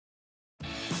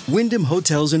Wyndham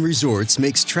Hotels and Resorts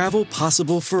makes travel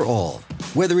possible for all.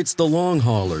 Whether it's the long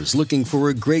haulers looking for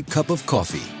a great cup of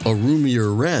coffee, a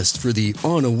roomier rest for the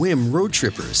on-a-whim road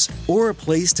trippers, or a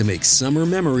place to make summer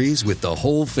memories with the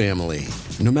whole family.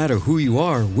 No matter who you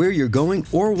are, where you're going,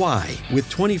 or why, with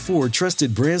 24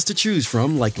 trusted brands to choose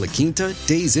from like La Quinta,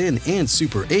 Days Inn, and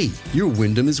Super 8, your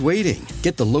Wyndham is waiting.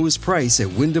 Get the lowest price at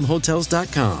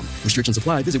WyndhamHotels.com. Restrictions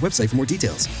apply. Visit website for more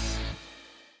details.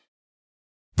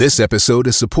 This episode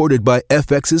is supported by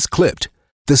FX's Clipped,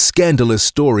 the scandalous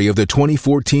story of the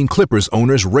 2014 Clippers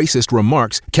owner's racist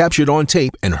remarks captured on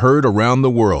tape and heard around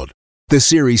the world. The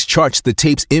series charts the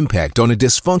tape's impact on a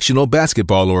dysfunctional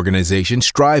basketball organization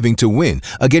striving to win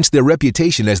against their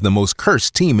reputation as the most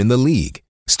cursed team in the league.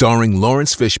 Starring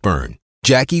Lawrence Fishburne,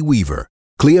 Jackie Weaver,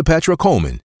 Cleopatra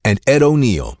Coleman, and Ed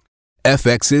O'Neill.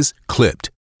 FX's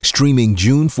Clipped, streaming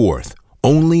June 4th,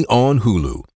 only on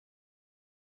Hulu.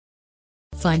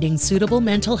 Finding suitable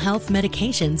mental health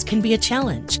medications can be a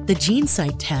challenge. The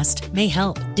GeneSight test may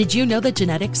help. Did you know that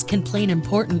genetics can play an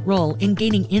important role in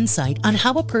gaining insight on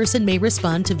how a person may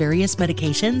respond to various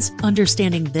medications?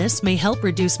 Understanding this may help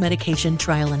reduce medication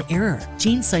trial and error.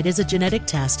 GeneSight is a genetic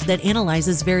test that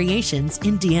analyzes variations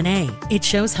in DNA. It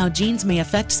shows how genes may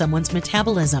affect someone's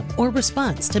metabolism or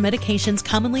response to medications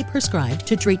commonly prescribed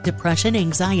to treat depression,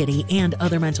 anxiety, and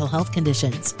other mental health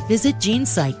conditions. Visit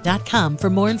GeneSight.com for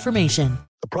more information.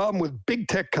 The problem with big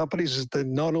tech companies is that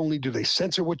not only do they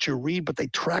censor what you read, but they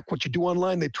track what you do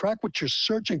online. They track what you're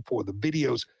searching for, the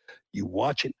videos you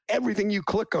watch, and everything you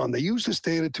click on. They use this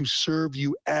data to serve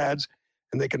you ads,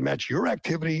 and they can match your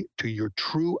activity to your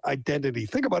true identity.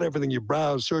 Think about everything you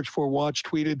browse, search for, watch,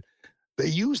 tweeted. They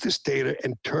use this data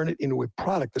and turn it into a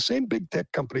product. The same big tech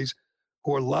companies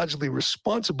who are largely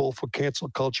responsible for cancel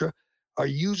culture are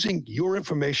using your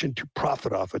information to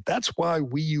profit off it. That's why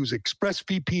we use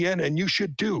ExpressVPN, and you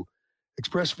should too.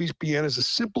 ExpressVPN is a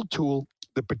simple tool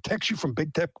that protects you from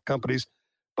big tech companies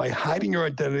by hiding your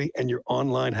identity and your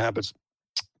online habits.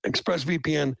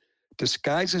 ExpressVPN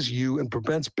disguises you and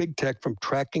prevents big tech from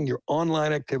tracking your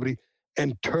online activity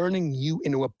and turning you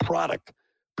into a product.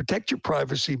 Protect your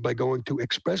privacy by going to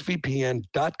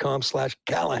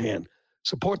expressvpn.com/Callahan.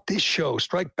 Support this show,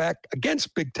 strike back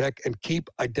against big tech, and keep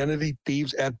identity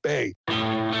thieves at bay.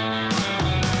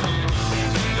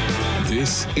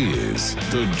 This is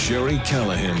the Jerry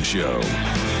Callahan Show.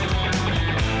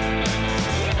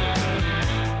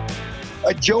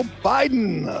 Joe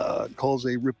Biden calls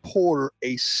a reporter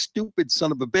a stupid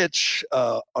son of a bitch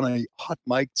on a hot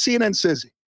mic. CNN says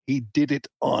he did it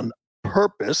on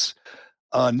purpose.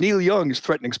 Neil Young is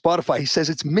threatening Spotify. He says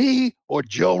it's me or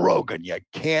Joe Rogan. You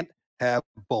can't have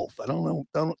both. I don't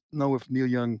know if Neil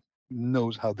Young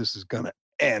knows how this is going to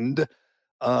end.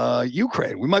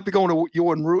 Ukraine. We might be going to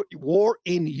war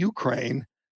in Ukraine,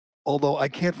 although I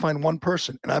can't find one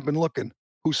person, and I've been looking,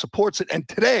 who supports it. And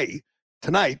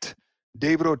tonight,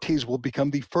 David Ortiz will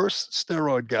become the first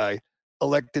steroid guy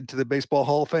elected to the Baseball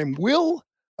Hall of Fame. Will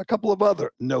a couple of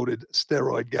other noted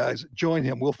steroid guys join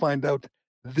him? We'll find out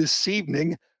this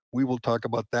evening. We will talk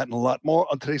about that and a lot more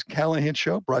on today's Callahan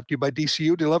Show, brought to you by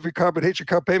DCU. Do you love your car but hate your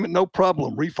car payment? No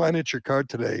problem. Refinance your car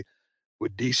today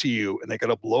with DCU, and they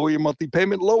can lower your monthly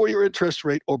payment, lower your interest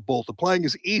rate, or both. Applying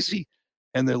is easy,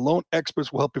 and their loan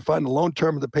experts will help you find the loan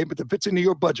term and the payment that fits into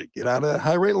your budget. Get out of that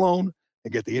high-rate loan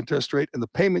and get the interest rate and the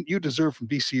payment you deserve from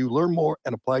DCU. Learn more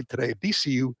and apply today at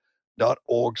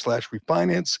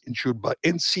dcu.org/refinance, insured by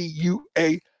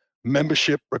NCUA,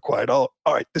 membership required. All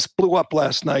right, this blew up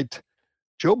last night.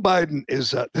 Joe Biden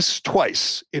is, this is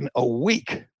twice in a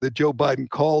week that Joe Biden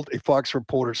called a Fox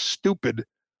reporter stupid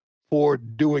for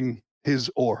doing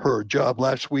his or her job.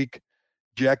 Last week,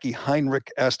 Jackie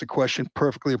Heinrich asked a question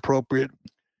perfectly appropriate.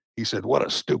 He said, "What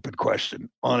a stupid question,"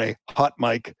 on a hot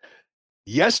mic.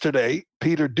 Yesterday,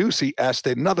 Peter Doocy asked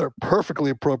another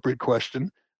perfectly appropriate question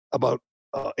about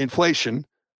inflation,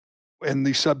 and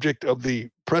the subject of the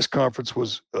press conference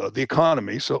was the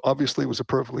economy. So obviously it was a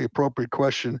perfectly appropriate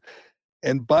question.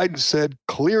 And Biden said,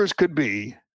 clear as could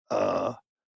be,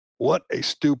 what a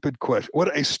stupid question.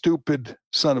 What a stupid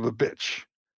son of a bitch.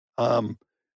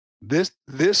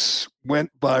 This went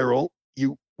viral.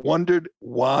 You wondered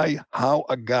how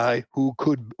a guy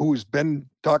who's been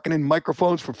talking in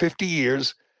microphones for 50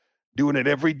 years, doing it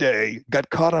every day, got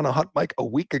caught on a hot mic a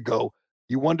week ago.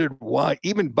 You wondered why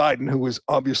even Biden, who is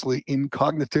obviously in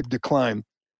cognitive decline,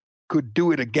 could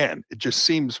do it again. It just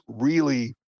seems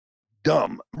really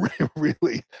dumb,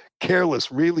 really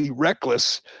careless, really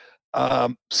reckless.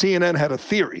 CNN had a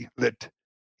theory that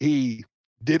he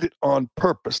did it on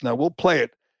purpose. Now we'll play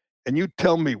it, and you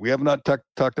tell me. We have not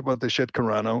talked about this yet,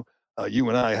 Carano. You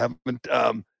and I haven't.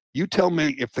 You tell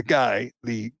me if the guy,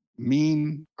 the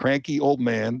mean, cranky old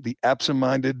man, the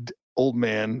absent-minded old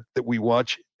man that we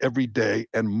watch every day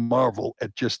and marvel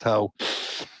at just how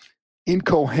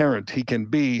incoherent he can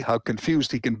be, how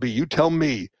confused he can be. You tell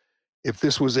me if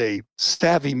this was a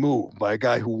savvy move by a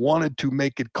guy who wanted to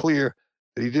make it clear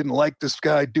that he didn't like this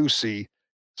guy Ducey.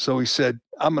 So he said,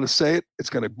 I'm going to say it. It's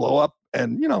going to blow up.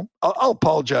 And, I'll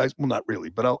apologize. Well, not really,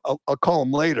 but I'll call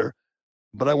him later.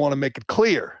 But I want to make it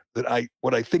clear that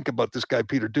what I think about this guy,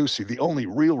 Peter Ducey, the only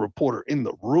real reporter in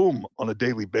the room on a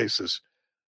daily basis.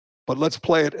 But let's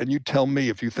play it, and you tell me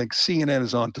if you think CNN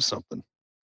is on to something.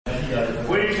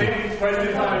 What do you think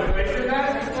President Biden wasted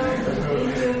that?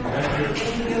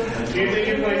 Do you think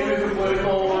it wasted the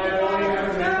political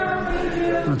liability?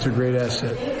 That's a great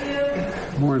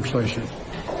asset. More inflation.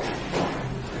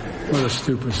 What a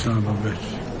stupid son of a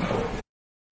bitch.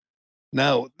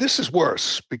 Now, this is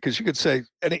worse because you could say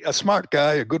a smart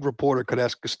guy, a good reporter could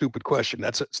ask a stupid question.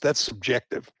 That's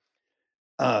subjective.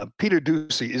 Peter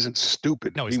Ducey isn't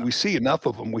stupid. No, we see enough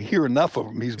of him. We hear enough of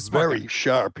him. He's very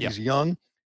sharp. He's young.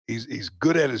 He's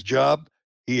good at his job.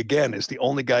 He, again, is the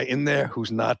only guy in there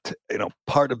who's not,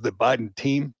 part of the Biden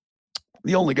team.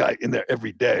 The only guy in there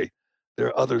every day. There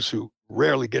are others who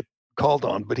rarely get called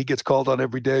on, but he gets called on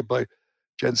every day by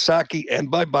Jen Psaki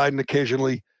and by Biden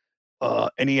occasionally.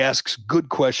 And he asks good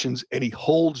questions, and he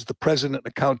holds the president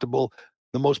accountable.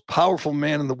 The most powerful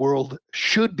man in the world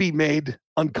should be made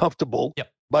uncomfortable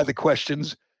by the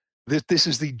questions. This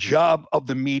is the job of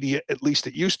the media. At least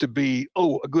it used to be,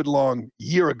 a good long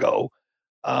year ago.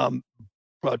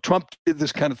 Trump did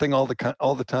this kind of thing all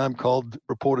the time, called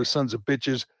reporters sons of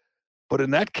bitches. But in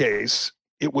that case,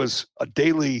 it was a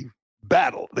daily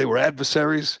battle. They were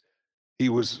adversaries. He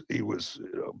was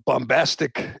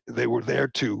bombastic. They were there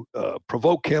to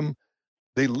provoke him.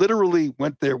 They literally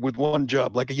went there with one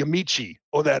job, like a Yamichi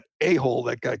or that a-hole,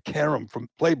 that guy Karam from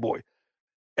Playboy.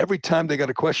 Every time they got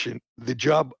a question,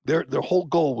 their whole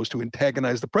goal was to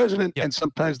antagonize the president, and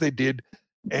sometimes they did.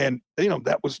 And,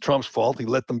 that was Trump's fault. He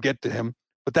let them get to him,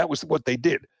 but that was what they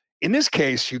did. In this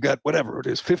case, you got whatever it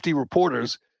is, 50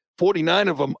 reporters, 49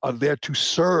 of them are there to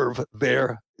serve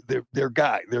their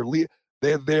guy, their leader.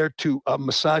 They're there to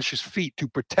massage his feet, to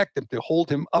protect him, to hold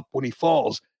him up when he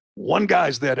falls. One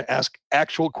guy's there to ask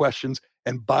actual questions,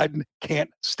 and Biden can't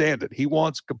stand it. He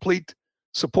wants complete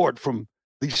support from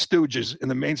these stooges in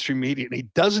the mainstream media, and he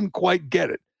doesn't quite get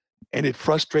it, and it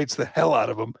frustrates the hell out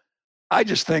of him. I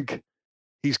just think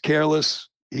he's careless.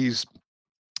 He's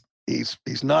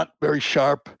not very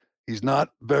sharp. He's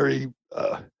not very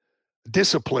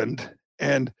disciplined,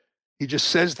 and he just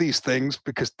says these things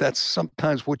because that's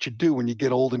sometimes what you do when you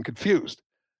get old and confused.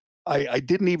 I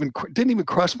didn't even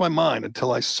cross my mind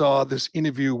until I saw this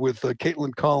interview with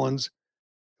Caitlin Collins,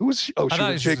 who was she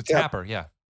was Jake Tapper. Yeah.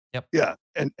 Yep. Yeah,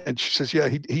 and she says,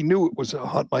 he knew it was a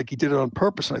hot mic. He did it on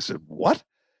purpose. And I said, what?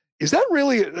 Is that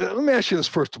really? Let me ask you this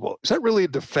first of all. Is that really a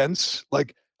defense?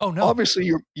 Like, oh no. Obviously,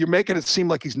 you're making it seem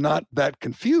like he's not that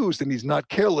confused and he's not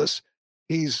careless.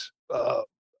 He's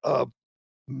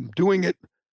doing it.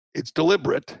 It's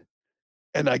deliberate,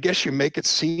 and I guess you make it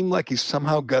seem like he's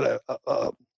somehow got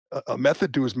a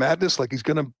method to his madness, like he's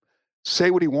going to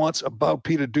say what he wants about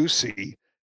Peter Ducey.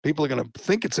 People are going to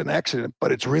think it's an accident,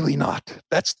 but it's really not.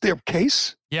 That's their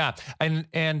case. Yeah, and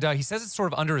he says it's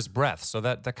sort of under his breath, so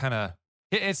that kind of,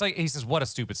 it's like he says, "What a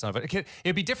stupid son of a."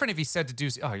 It'd be different if he said to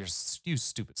Ducey, "Oh, you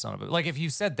stupid son of a." Like if you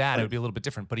said that, it would be a little bit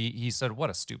different. But he said, "What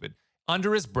a stupid."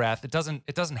 Under his breath, it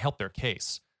doesn't help their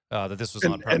case. That this was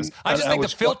on purpose. I just think the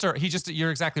filter, you're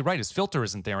exactly right. His filter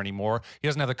isn't there anymore. He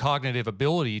doesn't have the cognitive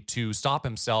ability to stop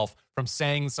himself from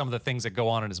saying some of the things that go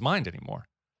on in his mind anymore.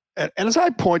 And as I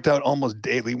point out almost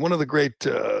daily, one of the great,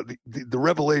 the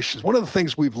revelations, one of the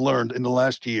things we've learned in the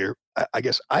last year, I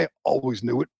guess I always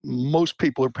knew it. Most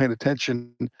people are paying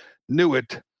attention, knew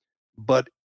it, but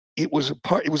it was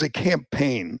a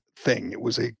campaign thing. It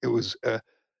was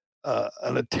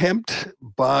an attempt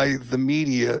by the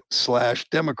media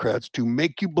 / Democrats to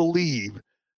make you believe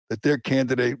that their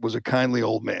candidate was a kindly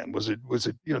old man. Was it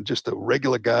just a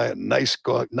regular guy, a nice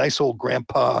old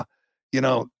grandpa,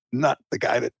 not the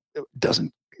guy that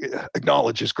doesn't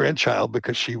acknowledge his grandchild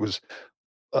because she was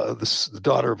the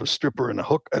daughter of a stripper and a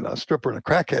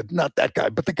crackhead. Not that guy,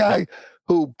 but the guy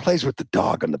who plays with the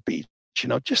dog on the beach.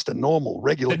 Just a normal,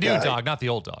 regular guy. The new dog, not the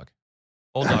old dog.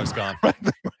 Old dog's gone. Right.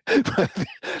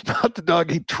 Not the dog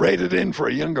he traded in for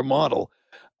a younger model.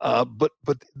 But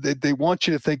they want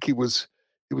you to think he was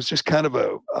just kind of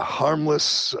a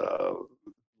harmless,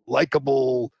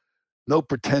 likable, no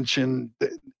pretension.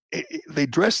 They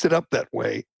dressed it up that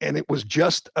way, and it was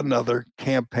just another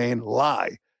campaign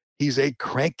lie. He's a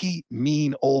cranky,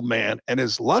 mean old man, and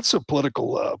as lots of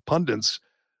political pundits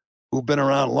who've been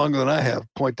around longer than I have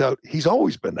point out he's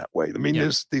always been that way. I mean,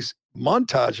 there's these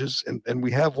montages, and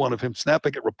we have one of him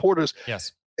snapping at reporters.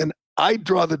 Yes. And I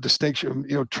draw the distinction.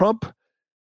 Trump,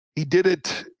 he did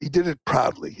it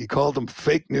proudly. He called them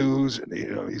fake news, and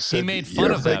he said he made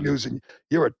fun of fake them. news, and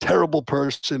you're a terrible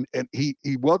person. And he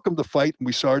welcomed the fight, and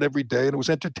we saw it every day, and it was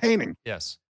entertaining.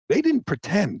 Yes. They didn't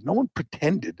pretend. No one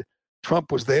pretended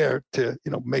Trump was there to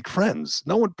make friends.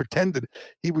 No one pretended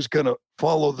he was going to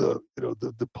follow the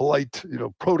polite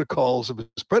protocols of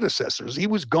his predecessors. He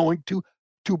was going to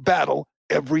battle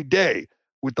every day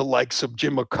with the likes of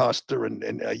Jim Acosta and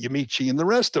Yamiche and the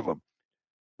rest of them.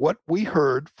 What we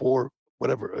heard for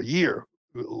a year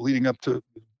leading up to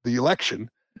the election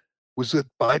was that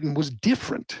Biden was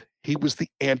different. He was the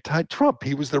anti-Trump.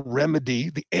 He was the remedy,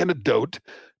 the antidote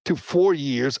to 4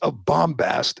 years of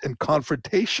bombast and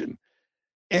confrontation.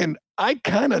 And I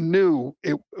kind of knew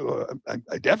it.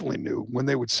 I definitely knew when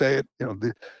they would say it.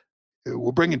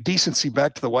 We're bringing decency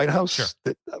back to the White House. Sure.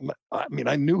 That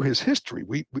I knew his history.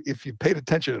 If you paid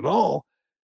attention at all,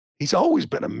 he's always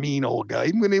been a mean old guy.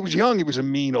 Even when he was young, he was a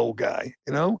mean old guy.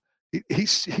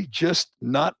 He's just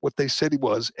not what they said he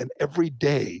was. And every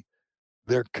day,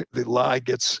 the lie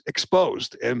gets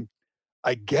exposed. And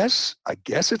I guess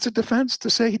it's a defense to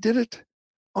say he did it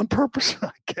on purpose.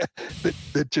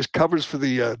 that just covers for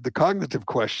the cognitive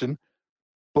question.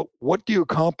 But what do you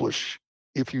accomplish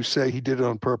if you say he did it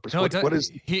on purpose? No, what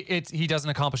is he doesn't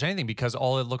accomplish anything, because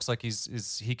all it looks like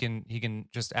is he can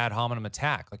just ad hominem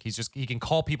attack. Like he can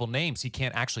call people names. He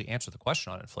can't actually answer the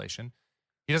question on inflation.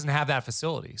 He doesn't have that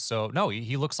facility. So no,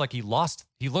 he looks like he lost.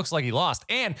 He looks like he lost.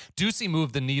 And Ducey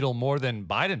moved the needle more than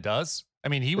Biden does. I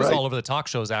mean, he was all over the talk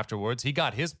shows afterwards. He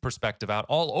got his perspective out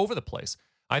all over the place.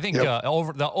 I think the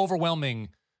overwhelming,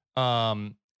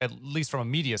 at least from a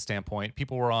media standpoint,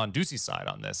 people were on Ducey's side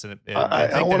on this, and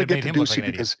I want to get to Ducey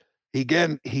because he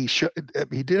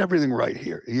did everything right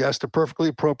here. He asked a perfectly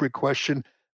appropriate question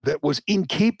that was in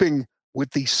keeping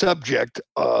with the subject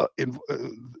that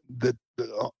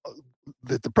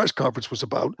the press conference was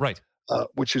about, right?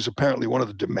 Which is apparently one of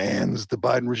the demands the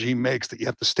Biden regime makes, that you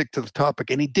have to stick to the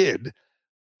topic, and he did.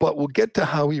 But we'll get to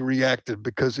how he reacted,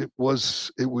 because it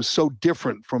was so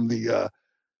different from the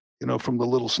from the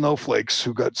little snowflakes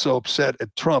who got so upset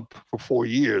at Trump for 4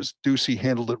 years. Ducey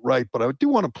handled it right, but I do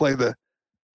want to play the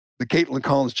Caitlin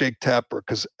Collins, Jake Tapper,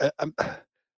 because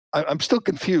I'm still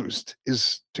confused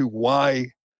as to why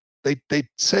they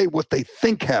say what they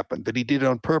think happened, that he did it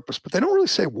on purpose, but they don't really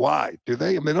say why, do they?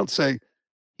 I mean, they don't say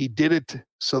he did it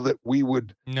so that we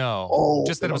would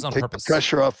just that it was on take purpose. The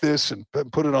pressure off this and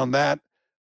put it on that.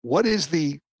 What is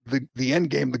the end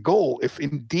game, the goal, if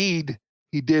indeed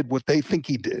he did what they think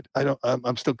he did?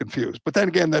 I'm still confused. But then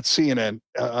again, that's CNN.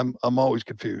 I'm always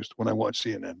confused when I watch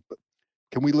CNN. But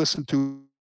can we listen to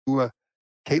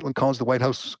Caitlin Collins, the White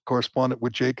House correspondent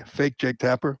with fake Jake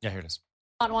Tapper? Yeah, here it is.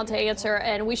 Not want to answer,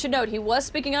 and we should note he was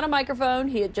speaking on a microphone.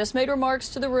 He had just made remarks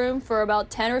to the room for about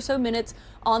 10 or so minutes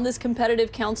on this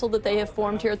competitive council that they have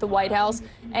formed here at the White House,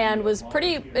 and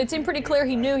it seemed pretty clear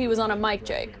he knew he was on a mic,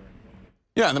 Jake.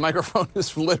 Yeah, and the microphone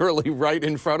is literally right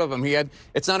in front of him.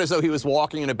 It's not as though he was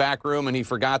walking in a back room and he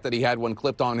forgot that he had one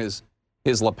clipped on his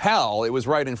lapel. It was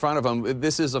right in front of him.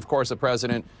 This is, of course, a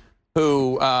president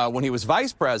who, when he was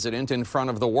vice president in front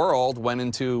of the world, went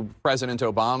into President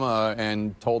Obama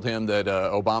and told him that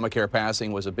Obamacare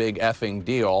passing was a big effing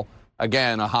deal.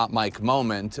 Again, a hot mic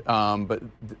moment, but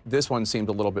this one seemed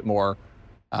a little bit more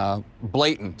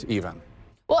blatant even.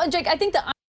 Well, and Jake, I think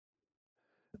that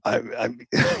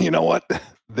you know what?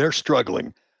 They're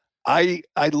struggling. I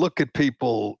look at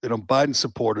people, Biden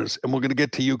supporters, and we're going to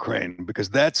get to Ukraine, because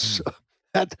that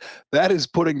is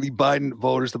putting the Biden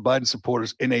voters, the Biden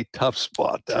supporters, in a tough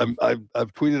spot.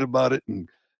 I've tweeted about it and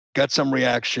got some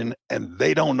reaction, and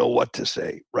they don't know what to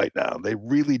say right now. They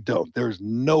really don't. There's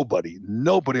nobody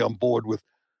on board with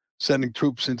sending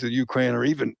troops into Ukraine, or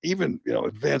even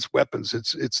advanced weapons.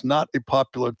 It's not a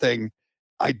popular thing.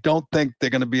 I don't think they're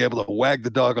going to be able to wag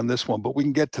the dog on this one, but we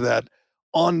can get to that.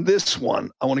 On this one,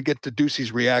 I want to get to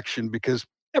Ducey's reaction, because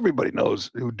everybody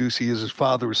knows who Ducey is. His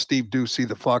father was Steve Ducey,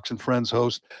 the Fox and Friends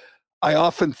host. I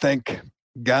often think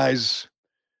guys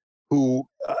who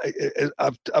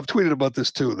I've tweeted about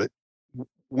this too, that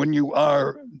when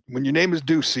your name is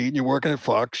Ducey and you're working at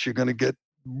Fox, you're going to get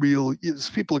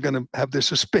people are going to have their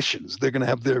suspicions. They're going to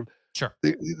have their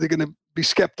they're going to be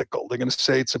skeptical. They're going to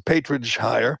say it's a patronage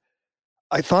hire.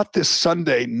 I thought this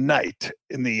Sunday night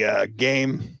in the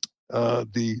game,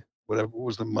 the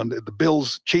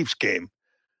Bills Chiefs game,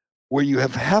 where you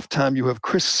have halftime, you have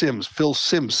Chris Sims, Phil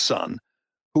Sims' son,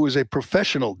 who is a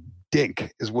professional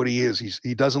dink, is what he is.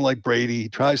 He doesn't like Brady. He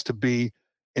tries to be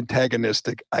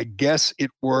antagonistic. I guess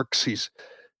it works. He's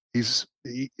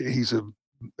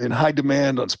in high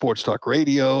demand on sports talk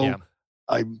radio. Yeah.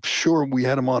 I'm sure we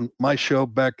had him on my show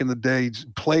back in the day.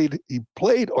 He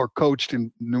played or coached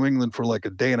in New England for like a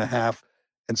day and a half,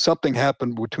 and something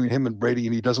happened between him and Brady,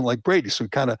 and he doesn't like Brady, so he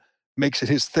kind of makes it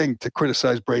his thing to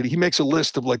criticize Brady. He makes a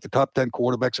list of like the top 10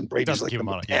 quarterbacks, and Brady's Doesn't like keep him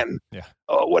number on it. 10 Yeah.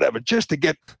 or whatever, just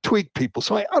to tweak people.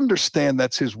 So I understand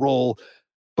that's his role,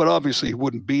 but obviously he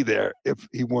wouldn't be there if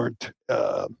he weren't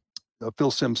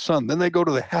Phil Simms' son. Then they go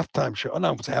to the halftime show. Oh,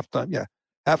 no, it's halftime. Yeah,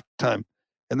 halftime.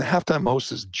 And the halftime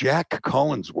host is Jack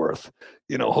Collinsworth,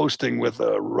 hosting with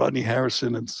Rodney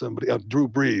Harrison and somebody, Drew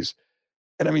Brees.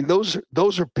 And I mean, those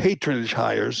are patronage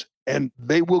hires, and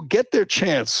they will get their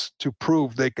chance to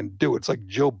prove they can do it. It's like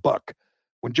Joe Buck.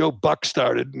 When Joe Buck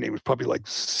started, and he was probably like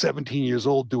 17 years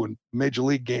old doing major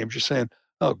league games, you're saying,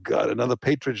 oh, God, another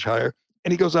patronage hire.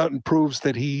 And he goes out and proves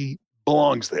that he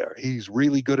belongs there. He's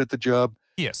really good at the job.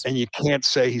 Yes. And you can't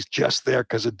say he's just there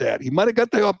because of Dad. He might have got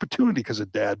the opportunity because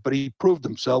of Dad, but he proved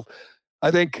himself.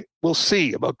 I think we'll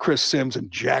see about Chris Simms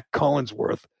and Jack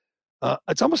Collinsworth.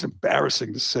 It's almost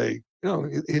embarrassing to say,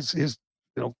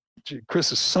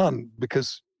 Chris's son,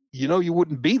 because you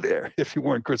wouldn't be there if you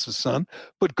weren't Chris's son.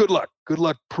 But good luck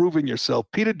proving yourself.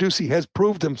 Peter Ducey has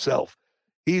proved himself.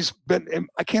 I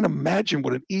can't imagine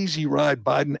what an easy ride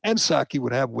Biden and Psaki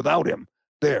would have without him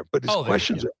there. But his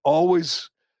questions are always,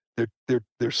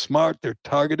 they're smart, they're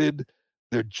targeted,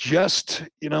 they're just,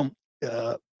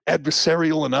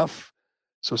 adversarial enough.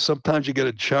 So sometimes you get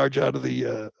a charge out of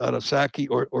Psaki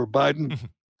or Biden.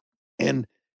 And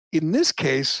in this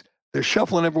case, they're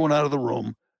shuffling everyone out of the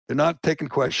room. They're not taking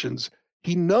questions.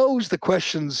 He knows the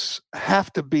questions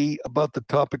have to be about the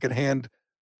topic at hand,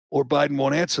 or Biden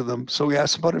won't answer them. So he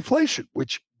asks about inflation,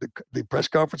 which the press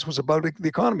conference was about the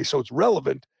economy. So it's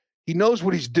relevant. He knows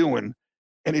what he's doing,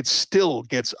 and it still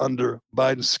gets under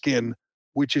Biden's skin,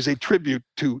 which is a tribute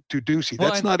to Ducey.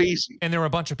 That's not easy. And there were a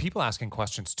bunch of people asking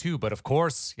questions too. But of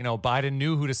course, Biden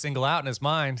knew who to single out in his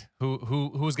mind,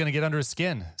 who was going to get under his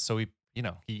skin. So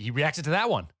he reacted to that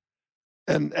one.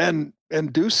 And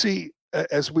Ducey,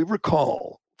 as we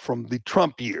recall from the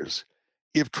Trump years,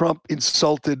 if Trump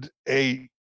insulted a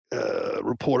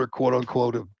reporter, quote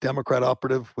unquote, a Democrat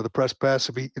operative with a press pass,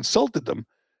 if he insulted them,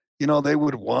 they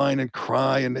would whine and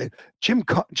cry. And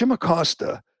Jim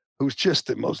Acosta, who's just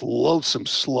the most loathsome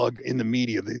slug in the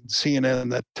media, the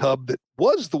CNN, that tub that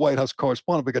was the White House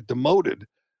correspondent, but got demoted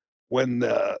when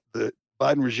the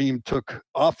Biden regime took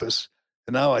office.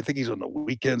 And now I think he's on the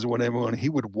weekends or whenever, and he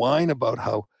would whine about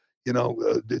how,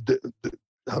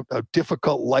 how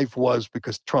difficult life was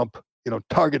because Trump,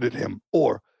 targeted him,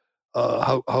 or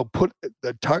how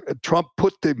Trump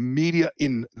put the media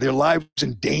in their lives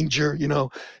in danger.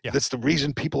 That's the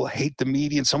reason people hate the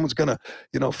media, and someone's gonna,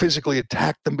 physically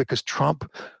attack them because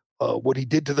Trump, what he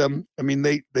did to them. I mean,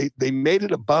 they made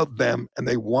it about them, and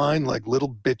they whine like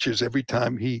little bitches every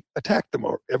time he attacked them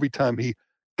or every time he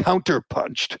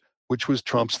counterpunched, which was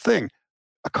Trump's thing.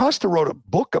 Acosta wrote a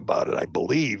book about it, I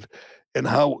believe, and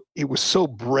how it was so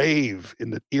brave in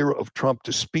the era of Trump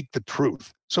to speak the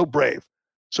truth. So brave.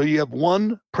 So you have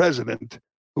one president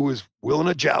who is willing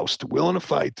to joust, willing to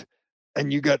fight,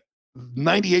 and you got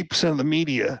 98% of the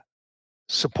media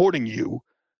supporting you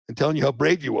and telling you how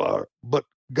brave you are. But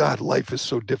God, life is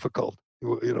so difficult,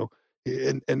 and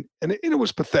it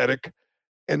was pathetic.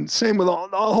 And same with the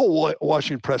whole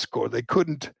Washington press corps. They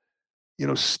couldn't,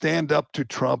 stand up to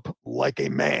Trump like a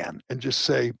man and just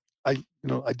say, I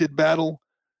did battle,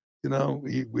 we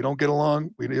don't get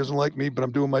along. He doesn't like me, but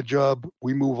I'm doing my job.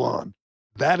 We move on.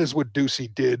 That is what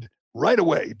Ducey did right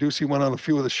away. Ducey went on a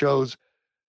few of the shows.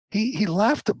 He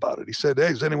laughed about it. He said, hey,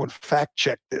 has anyone fact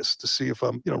checked this to see if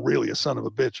I'm, really a son of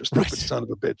a bitch, a stupid son of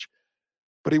a bitch?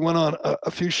 But he went on a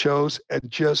few shows and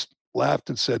just laughed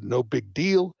and said, no big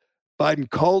deal. Biden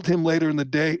called him later in the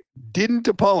day, didn't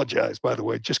apologize, by the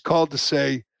way, just called to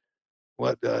say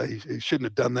what he shouldn't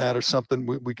have done that or something.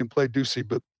 We can play Ducey,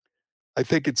 but I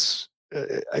think it's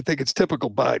typical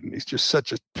Biden. He's just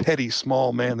such a petty,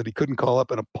 small man that he couldn't call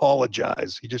up and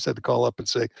apologize. He just had to call up and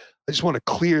say, I just want to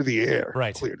clear the air.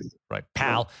 Right. Right.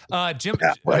 Pal. Jim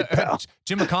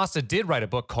Acosta did write a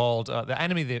book called The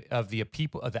Enemy of the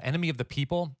People. The Enemy of the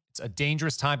People. It's a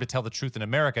dangerous time to tell the truth in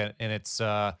America. And it's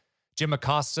Jim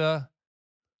Acosta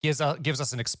gives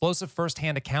us an explosive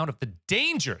firsthand account of the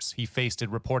dangers he faced in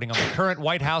reporting on the current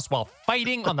White House while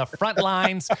fighting on the front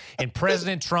lines in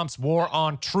President Trump's war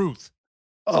on truth.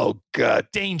 Oh, God.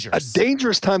 Dangerous. A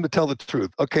dangerous time to tell the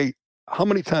truth. Okay, how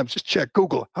many times, just check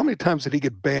Google, how many times did he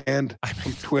get banned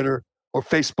from Twitter or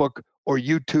Facebook or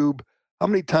YouTube? How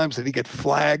many times did he get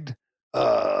flagged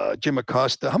Jim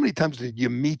Acosta. How many times did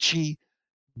Yamiche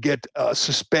get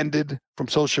suspended from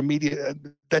social media?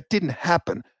 That didn't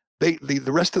happen. The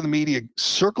rest of the media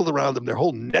circled around them. Their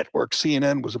whole network,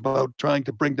 CNN, was about trying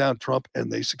to bring down Trump,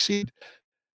 and they succeed.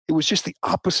 It was just the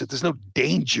opposite. There's no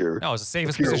danger. No, it's the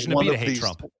safest position to be to hate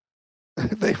Trump.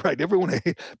 Right. Everyone,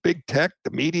 big tech,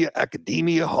 the media,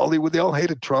 academia, Hollywood, they all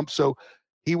hated Trump. So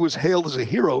he was hailed as a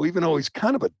hero, even though he's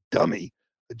kind of a dummy.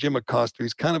 Jim Acosta,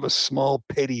 he's kind of a small,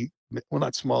 petty, well,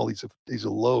 not small, he's a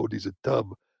load, he's a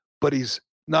tub, but he's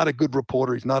not a good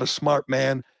reporter. He's not a smart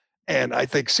man. And I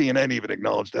think CNN even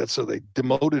acknowledged that. So they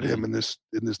demoted him in this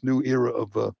new era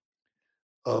of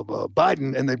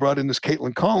Biden. And they brought in this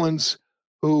Caitlin Collins,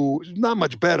 who's not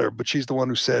much better, but she's the one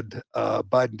who said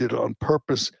Biden did it on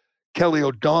purpose. Kelly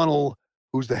O'Donnell,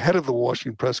 who's the head of the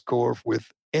Washington press corps with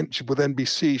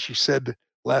NBC, she said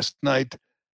last night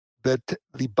that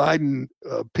the Biden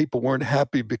people weren't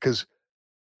happy because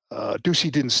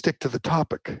Ducey didn't stick to the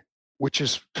topic, which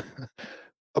is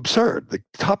absurd. The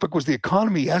topic was the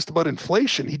economy. He asked about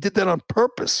inflation. He did that on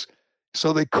purpose.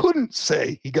 So they couldn't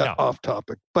say he got off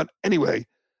topic. But anyway,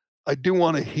 I do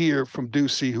want to hear from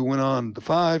Ducey, who went on The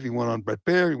Five, he went on Bret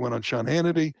Baier, he went on Sean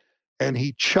Hannity, and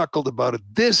he chuckled about it.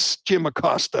 This, Jim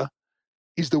Acosta,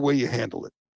 is the way you handle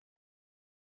it.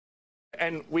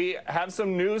 And we have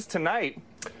some news tonight.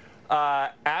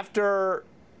 After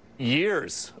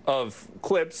years of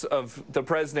clips of the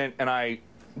president and I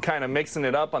kind of mixing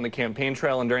it up on the campaign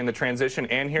trail and during the transition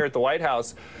and here at the White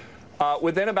House,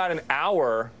 within about an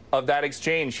hour of that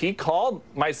exchange, he called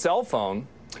my cell phone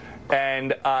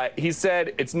and he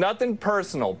said, "It's nothing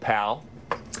personal, pal."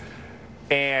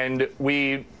 And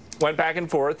we went back and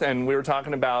forth, and we were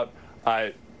talking about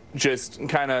just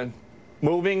kind of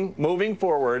moving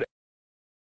forward.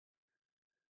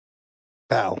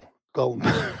 Pal, go,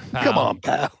 come on,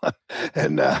 pal.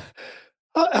 And how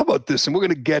about this? And we're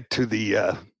going to get to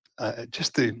the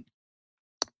just the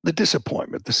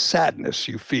disappointment, the sadness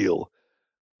you feel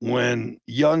when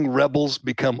young rebels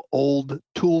become old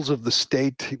tools of the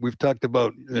state. We've talked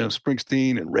about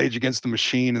Springsteen and Rage Against the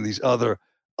Machine and these other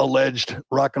alleged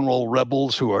rock and roll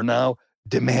rebels who are now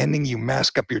demanding you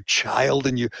mask up your child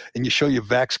and you show your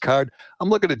vax card. I'm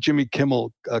looking at Jimmy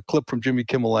Kimmel, a clip from Jimmy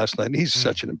Kimmel last night, and he's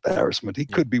such an embarrassment. He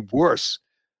could be worse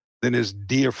than his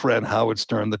dear friend Howard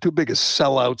Stern, the two biggest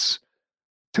sellouts,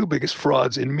 two biggest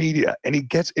frauds in media. And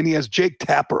he has Jake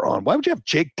Tapper on. Why would you have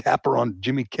Jake Tapper on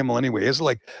Jimmy Kimmel anyway? He has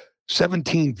like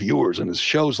 17 viewers, and his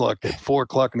show's like at 4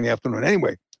 o'clock in the afternoon.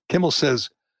 Anyway, Kimmel says,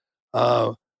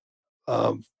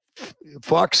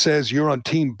 Fox says you're on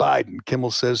Team Biden.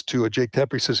 Kimmel says to Jake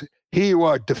Tapper, he says, "Here you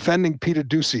are defending Peter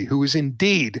Ducey, who is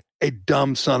indeed a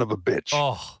dumb son of a bitch."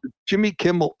 Oh. Jimmy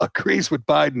Kimmel agrees with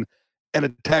Biden and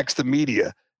attacks the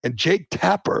media, and Jake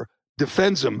Tapper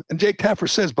defends him. And Jake Tapper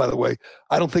says, by the way,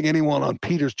 "I don't think anyone on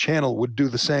Peter's channel would do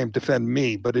the same, defend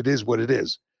me, but it is what it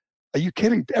is." Are you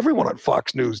kidding? Everyone on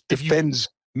Fox News defends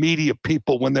media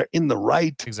people when they're in the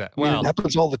right. Exactly. Well, it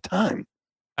happens all the time.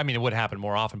 I mean, it would happen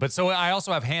more often. But so I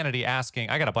also have Hannity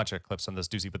asking, I got a bunch of clips on this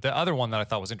Ducey, but the other one that I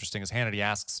thought was interesting is Hannity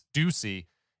asks Ducey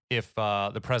if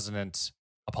the president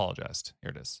apologized. Here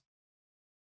it is.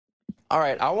 All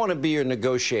right, I want to be your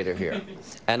negotiator here.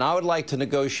 And I would like to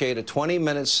negotiate a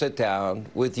 20-minute sit down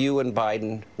with you and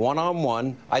Biden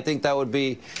one-on-one. I think that would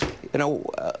be,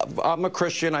 I'm a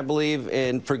Christian, I believe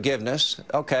in forgiveness.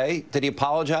 Okay, did he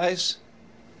apologize?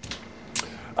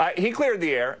 He cleared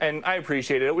the air, and I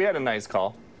appreciated it. We had a nice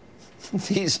call.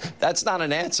 That's not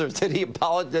an answer. Did he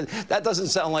apologize? That doesn't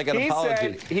sound like an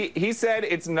apology. He said,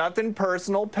 "It's nothing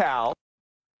personal, pal."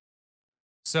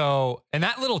 So, and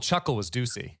that little chuckle was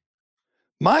Ducey.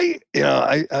 I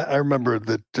remember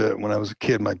that when I was a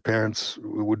kid, my parents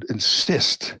would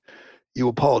insist you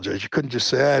apologize. You couldn't just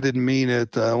say, "I didn't mean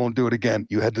it. I won't do it again."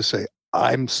 You had to say,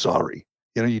 "I'm sorry."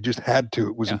 You just had to.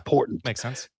 It was important. Makes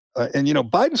sense. And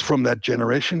Biden's from that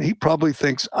generation. He probably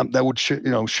thinks that would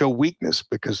show weakness,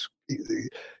 because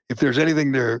if there's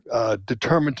anything they're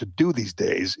determined to do these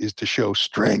days is to show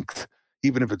strength,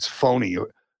 even if it's phony,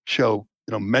 or show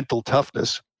mental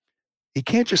toughness. He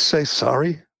can't just say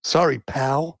sorry,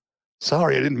 pal,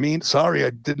 sorry, I didn't mean, sorry,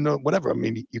 I didn't know, whatever. I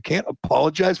mean, you can't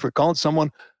apologize for calling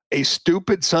someone a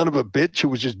stupid son of a bitch who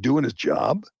was just doing his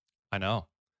job. I know.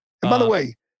 And by the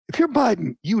way, if you're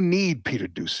Biden, you need Peter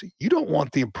Ducey. You don't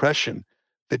want the impression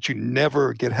that you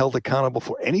never get held accountable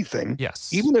for anything. Yes.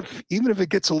 Even if it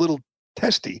gets a little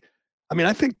testy. I mean,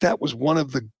 I think that was one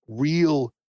of the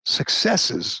real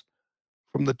successes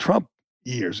from the Trump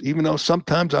years. Even though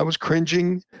sometimes I was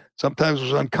cringing, sometimes it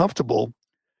was uncomfortable.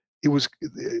 It was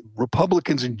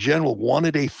Republicans in general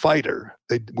wanted a fighter.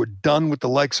 They were done with the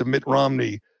likes of Mitt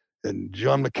Romney and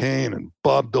John McCain and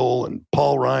Bob Dole and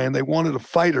Paul Ryan. They wanted a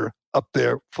fighter up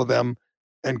there for them,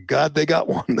 and God, they got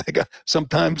one.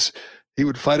 Sometimes he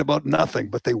would fight about nothing,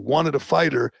 but they wanted a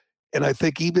fighter. And I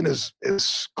think even as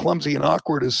clumsy and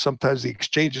awkward as sometimes the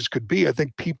exchanges could be, I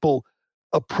think people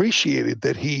appreciated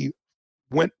that he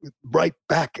went right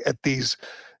back at these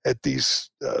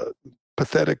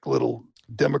pathetic little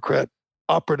Democrat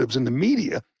operatives in the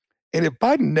media. And if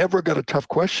Biden never got a tough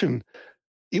question,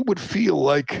 it would feel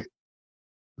like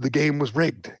the game was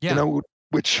rigged,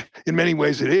 which in many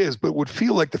ways it is, but would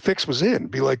feel like the fix was in.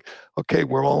 Be like, okay,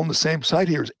 we're all on the same side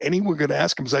here. Is anyone going to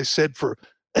ask him, as I said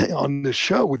on this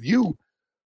show with you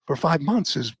for 5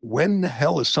 months, is when the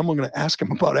hell is someone going to ask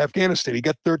him about Afghanistan? He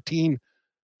got 13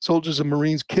 soldiers and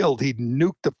Marines killed. He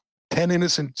nuked 10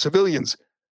 innocent civilians.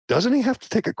 Doesn't he have to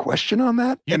take a question on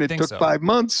that? And it took 5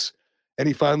 months. And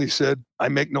he finally said, I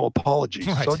make no apologies.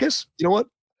 Right. So I guess, you know what?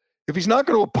 If he's not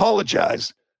going to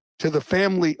apologize to the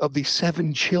family of the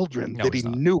 7 children that he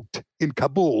nuked in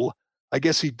Kabul, I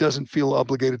guess he doesn't feel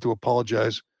obligated to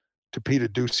apologize to Peter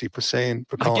Doocy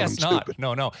for calling him stupid.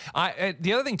 No.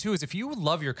 The other thing, too, is if you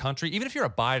love your country, even if you're a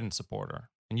Biden supporter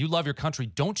and you love your country,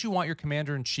 don't you want your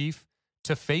commander-in-chief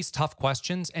to face tough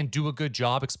questions and do a good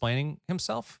job explaining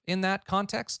himself in that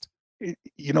context?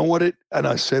 You know what? And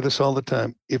I say this all the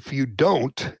time. If you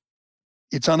don't,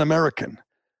 it's un-American.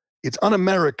 It's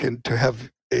un-American to have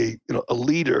a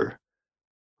leader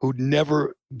who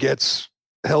never gets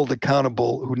held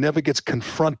accountable, who never gets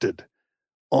confronted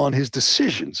on his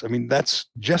decisions. I mean, that's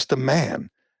just a man.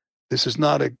 This is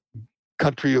not a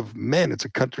country of men. It's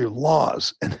a country of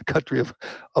laws and a country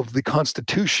of the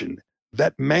Constitution.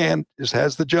 That man just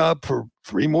has the job for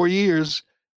 3 more years,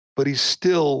 but he's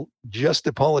still just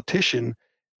a politician,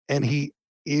 and he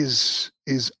is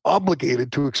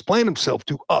obligated to explain himself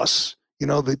to us,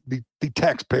 the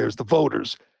taxpayers, the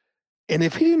voters. And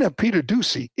if he didn't have Peter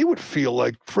Doocy, it would feel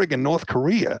like friggin' North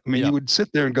Korea. I mean, you would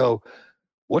sit there and go,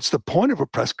 what's the point of a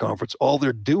press conference? All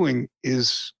they're doing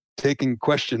is taking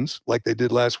questions like they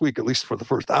did last week, at least for the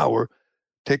first hour,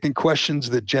 taking questions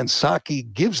that Jen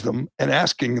Psaki gives them and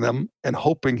asking them and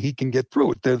hoping he can get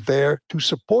through it. They're there to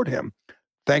support him.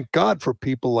 Thank God for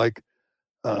people like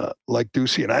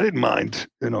Doocy. And I didn't mind,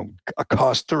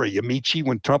 Acosta or Yamiche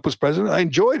when Trump was president. I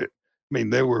enjoyed it. I mean,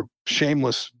 they were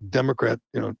shameless Democrat,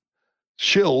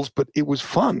 shills, but it was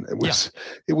fun.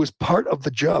 It was part of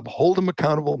the job. Hold them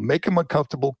accountable, make them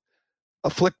uncomfortable,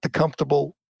 afflict the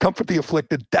comfortable, comfort the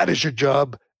afflicted. That is your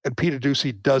job. And Peter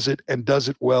Doocy does it and does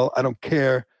it well. I don't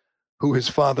care who his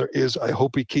father is. I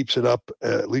hope he keeps it up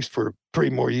at least for 3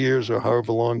 more years or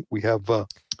however long we have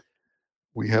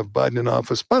Biden in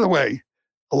office. By the way,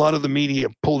 a lot of the media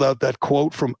pulled out that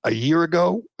quote from a year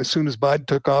ago as soon as Biden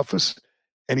took office.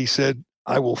 And he said,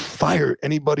 I will fire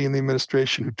anybody in the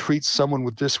administration who treats someone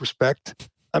with disrespect.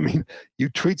 I mean, you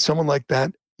treat someone like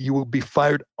that, you will be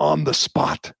fired on the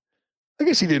spot. I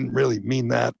guess he didn't really mean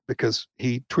that because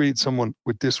he treated someone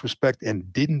with disrespect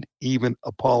and didn't even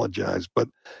apologize. But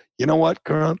you know what,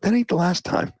 Karan? That ain't the last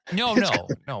time. No.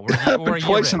 We're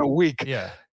twice in a week. Yeah.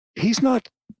 He's not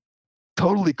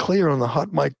totally clear on the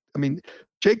hot mic. I mean,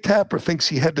 Jake Tapper thinks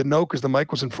he had to know because the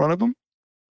mic was in front of him.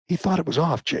 He thought it was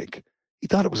off, Jake. He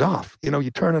thought it was off.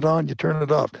 You turn it on, you turn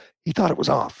it off. He thought it was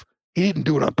off. He didn't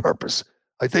do it on purpose.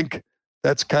 I think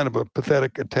that's kind of a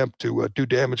pathetic attempt to do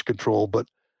damage control, but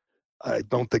I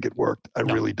don't think it worked. I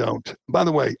really don't. By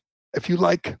the way, if you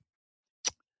like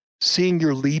seeing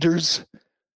your leaders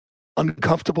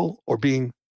uncomfortable or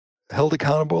being held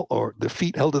accountable or their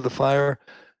feet held to the fire,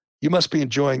 you must be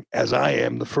enjoying, as I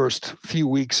am, the first few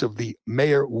weeks of the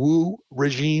Mayor Wu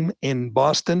regime in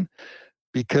Boston,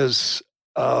 because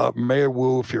Mayor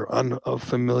Wu, if you're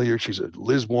unfamiliar, she's a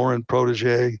Liz Warren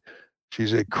protege.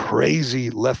 She's a crazy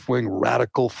left-wing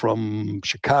radical from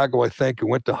Chicago, I think, who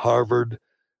went to Harvard.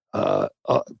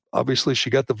 Obviously, she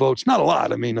got the votes. Not a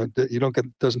lot. I mean,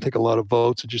 doesn't take a lot of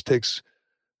votes. It just takes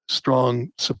strong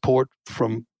support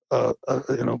from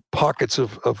pockets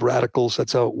of radicals.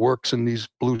 That's how it works in these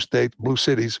blue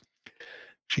cities.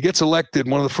 She gets elected.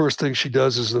 One of the first things she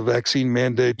does is the vaccine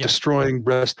mandate, destroying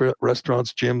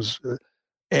restaurants, gyms,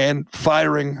 and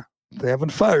firing. They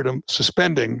haven't fired them.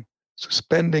 Suspending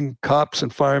cops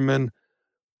and firemen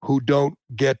who don't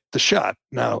get the shot.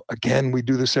 Now, again, we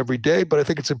do this every day, but I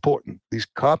think it's important. These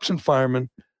cops and firemen,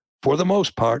 for the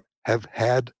most part, have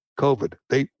had COVID.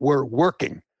 They were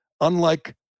working,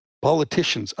 unlike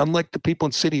politicians, unlike the people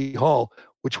in City Hall,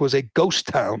 which was a ghost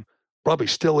town, probably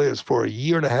still is, for 1.5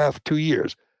 years, 2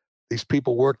 years. These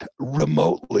people worked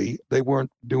remotely. They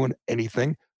weren't doing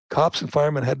anything. Cops and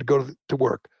firemen had to go to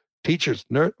work. Teachers,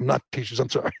 not teachers, I'm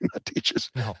sorry, not teachers.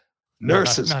 No.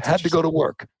 Nurses not had to go to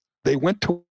work. They went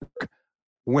to work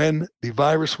when the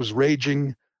virus was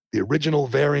raging, the original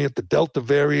variant, the Delta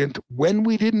variant, when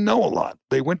we didn't know a lot.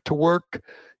 They went to work,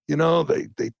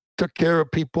 they took care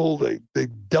of people, they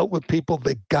dealt with people,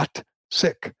 they got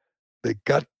sick. They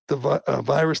got the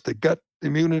virus, they got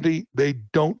immunity, they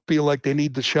don't feel like they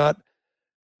need the shot.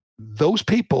 Those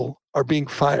people are being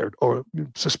fired or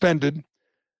suspended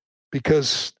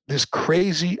because this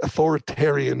crazy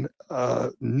authoritarian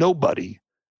nobody,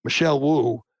 Michelle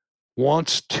Wu,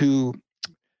 wants to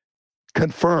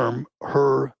confirm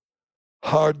her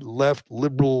hard left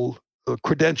liberal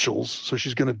credentials. So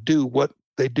she's going to do what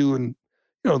they do in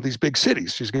these big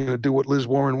cities. She's going to do what Liz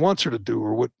Warren wants her to do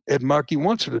or what Ed Markey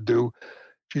wants her to do.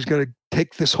 She's going to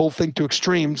take this whole thing to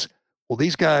extremes. Well,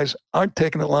 these guys aren't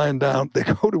taking it lying down. They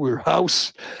go to her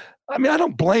house. I mean, I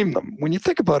don't blame them. When you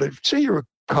think about it, say you're a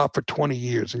cop for 20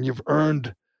 years and you're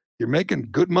making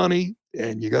good money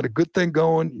and you got a good thing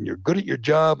going and you're good at your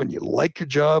job and you like your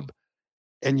job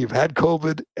and you've had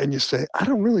COVID and you say, I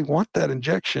don't really want that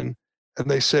injection. And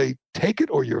they say, take it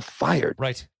or you're fired.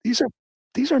 Right. These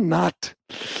are not,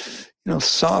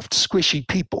 soft, squishy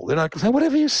people. They're not going to say,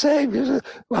 whatever you say. Well,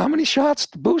 how many shots?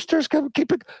 The boosters,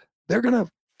 keep it. They're going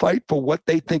to fight for what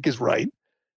they think is right.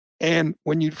 And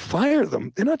when you fire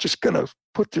them, they're not just going to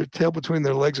put their tail between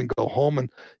their legs and go home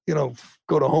and,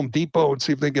 go to Home Depot and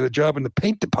see if they get a job in the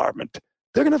paint department.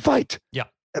 They're going to fight. Yeah.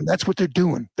 And that's what they're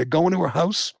doing. They're going to her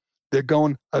house. They're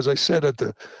going, as I said,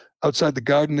 outside the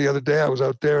Garden the other day. I was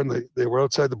out there and they were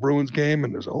outside the Bruins game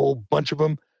and there's a whole bunch of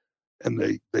them. And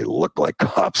they look like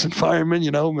cops and firemen,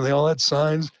 and they all had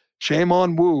signs. Shame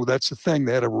on Wu. That's the thing.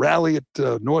 They had a rally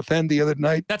at North End the other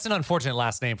night. That's an unfortunate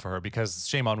last name for her because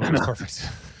Shame on Wu is perfect.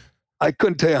 I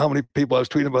couldn't tell you how many people I was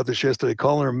tweeting about this yesterday,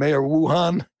 calling her Mayor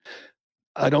Wuhan.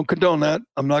 I don't condone that.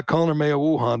 I'm not calling her Mayor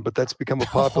Wuhan, but that's become a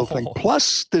popular thing.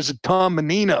 Plus, there's a Tom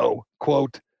Menino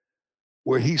quote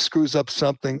where he screws up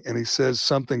something and he says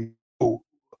something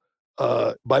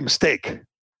by mistake.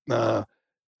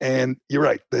 And you're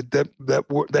right.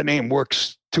 That name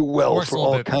works too well for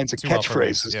all kinds of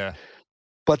catchphrases. Yeah.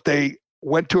 But they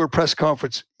went to a press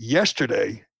conference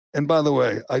yesterday. And by the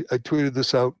way, I tweeted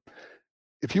this out.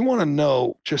 If you want to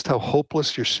know just how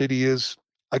hopeless your city is,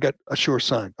 I got a sure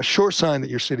sign that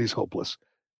your city is hopeless.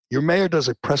 Your mayor does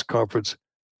a press conference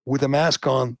with a mask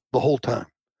on the whole time.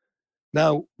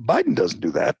 Now, Biden doesn't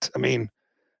do that. I mean,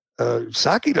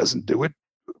 Psaki doesn't do it.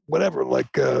 Whatever,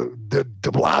 like de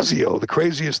Blasio, the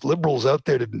craziest liberals out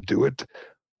there didn't do it.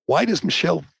 Why does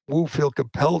Michelle Wu feel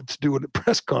compelled to do it at a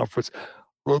press conference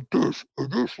like this? I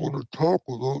just want to talk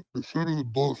about the city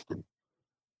of Boston.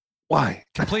 Why?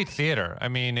 Complete theater. I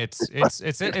mean, it's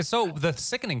so the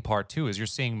sickening part too is you're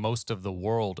seeing most of the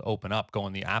world open up,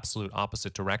 going the absolute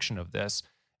opposite direction of this.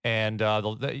 And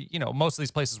most of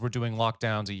these places were doing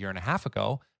lockdowns a year and a half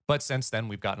ago. But since then,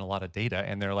 we've gotten a lot of data,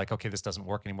 and they're like, okay, this doesn't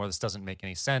work anymore. This doesn't make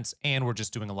any sense, and we're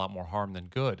just doing a lot more harm than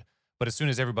good. But as soon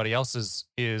as everybody else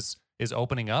is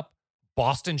opening up,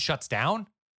 Boston shuts down.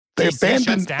 They DC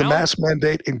abandoned the mask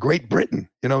mandate in Great Britain,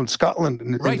 in Scotland,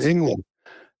 in England.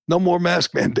 No more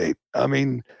mask mandate. I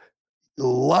mean,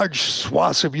 large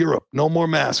swaths of Europe, no more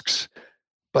masks.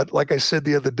 But like I said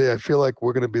the other day, I feel like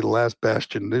we're going to be the last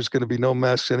bastion. There's going to be no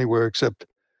masks anywhere except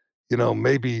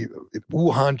maybe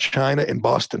Wuhan, China, and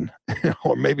Boston,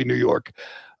 or maybe New York.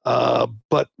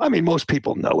 But I mean, most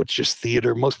people know it's just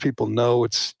theater. Most people know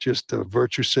it's just a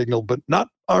virtue signal, but not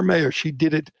our mayor. She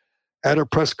did it at her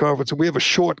press conference. And we have a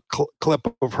short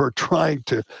clip of her trying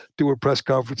to do a press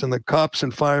conference, and the cops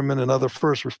and firemen and other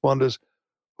first responders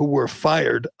who were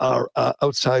fired are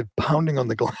outside pounding on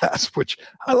the glass, which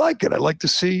I like it. I like to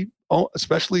see,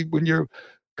 especially when you're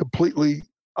completely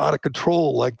out of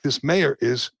control like this mayor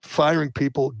is, firing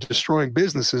people, destroying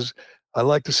businesses. I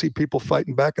like to see people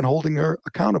fighting back and holding her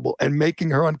accountable and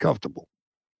making her uncomfortable.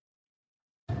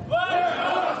 Let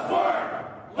us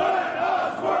work! Let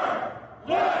us work!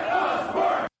 Let us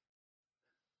work!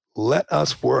 Let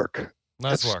us work.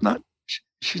 Let's work.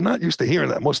 She's not used to hearing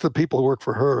that. Most of the people who work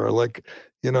for her are like,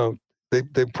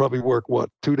 they probably work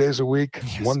 2 days a week,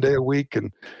 yes. 1 day a week,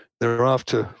 and they're off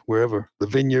to wherever, the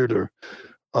vineyard or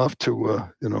off to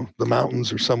the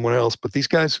mountains or somewhere else. But these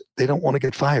guys, they don't want to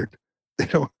get fired. They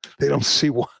don't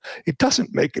see why. It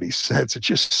doesn't make any sense. It's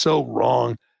just so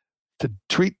wrong to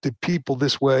treat the people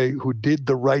this way who did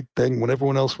the right thing when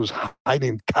everyone else was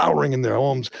hiding, cowering in their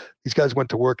homes. These guys went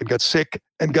to work and got sick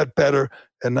and got better,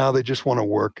 and now they just want to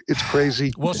work. It's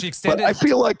crazy. Well, she extended. But I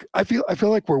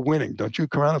feel like we're winning, don't you,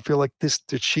 Karan? I feel like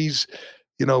that she's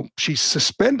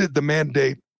suspended the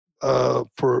mandate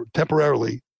for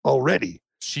temporarily already.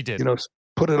 She did.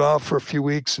 Put it off for a few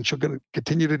weeks, and she'll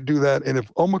continue to do that. And if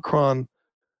Omicron,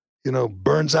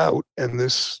 burns out and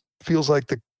this feels like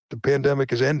the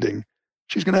pandemic is ending,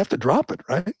 she's going to have to drop it,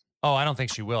 right? Oh, I don't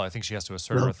think she will. I think she has to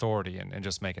assert her authority and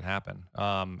just make it happen.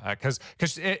 Because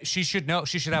she should know,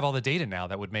 she should have all the data now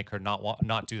that would make her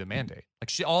not do the mandate.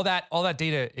 Like all that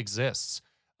data exists.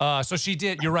 So she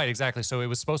did. You're right, exactly. So it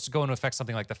was supposed to go into effect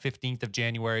something like the 15th of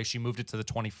January. She moved it to the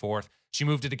 24th. She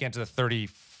moved it again to the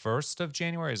 31st of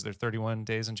January. Is there 31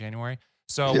 days in January?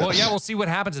 So we'll see what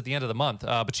happens at the end of the month.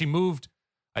 But she moved,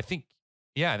 I think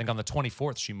on the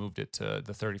 24th she moved it to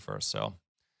the 31st. So.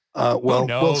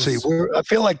 We'll see. I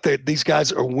feel like these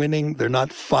guys are winning. They're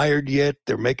not fired yet.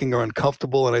 They're making her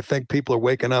uncomfortable, and I think people are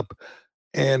waking up.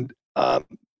 And I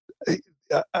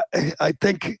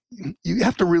think you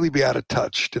have to really be out of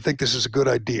touch to think this is a good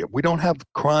idea. We don't have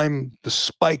crime, the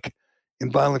spike in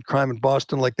violent crime in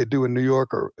Boston like they do in New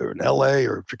York or in L.A.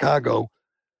 or Chicago.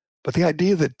 But the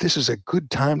idea that this is a good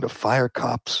time to fire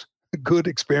cops, good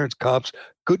experienced cops,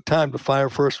 good time to fire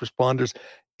first responders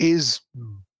is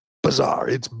bizarre.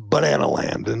 It's banana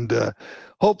land. And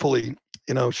hopefully,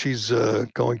 she's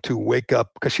going to wake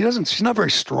up because she's not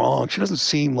very strong. She doesn't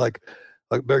seem like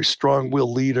a very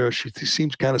strong-willed leader. She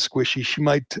seems kind of squishy. She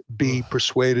might be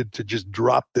persuaded to just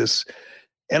drop this.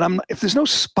 And if there's no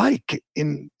spike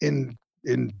in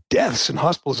deaths and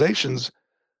hospitalizations,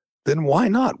 then why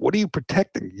not? What are you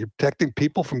protecting? You're protecting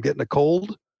people from getting a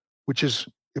cold, which is,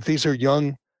 if these are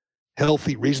young,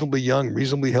 healthy,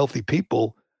 reasonably healthy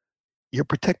people, you're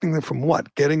protecting them from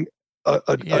what? Getting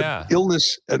an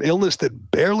illness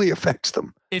that barely affects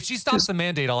them. If she stops the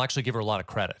mandate, I'll actually give her a lot of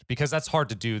credit because that's hard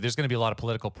to do. There's going to be a lot of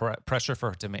political pressure for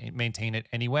her to maintain it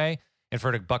anyway, and for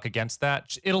her to buck against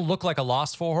that. It'll look like a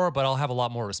loss for her, but I'll have a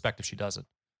lot more respect if she does it.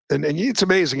 And it's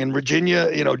amazing. In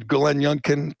Virginia, Glenn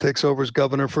Youngkin takes over as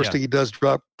governor. First thing he does,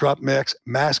 drop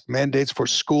mask mandates for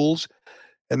schools.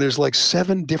 And there's like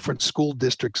 7 different school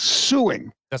districts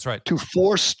suing. That's right. To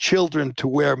force children to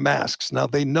wear masks. Now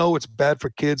they know it's bad for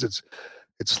kids. It's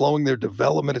slowing their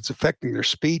development. It's affecting their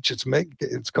speech.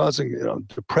 It's causing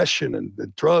depression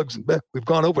and drugs. And we've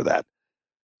gone over that.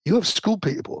 You have school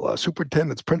people,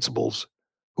 superintendents, principals,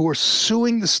 who are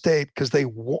suing the state because they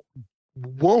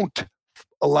won't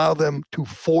allow them to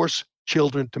force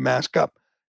children to mask up.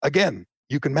 Again,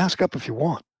 you can mask up if you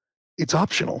want. It's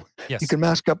optional. Yes. You can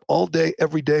mask up all day,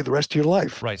 every day, the rest of your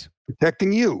life. Right.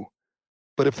 Protecting you.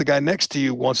 But if the guy next to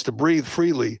you wants to breathe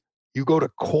freely, you go to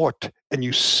court and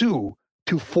you sue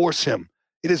to force him.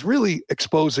 It is really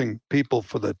exposing people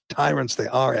for the tyrants they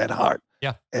are at heart.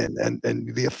 Yeah. And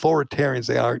the authoritarians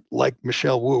they are, like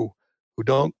Michelle Wu, who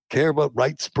don't care about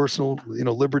rights, personal,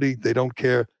 liberty. They don't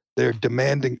care. They're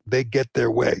demanding they get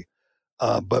their way.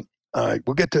 But all right,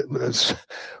 we'll get to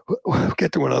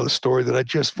another story that I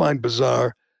just find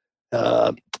bizarre.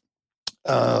 Neil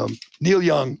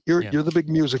Young, you're the big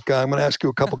music guy. I'm going to ask you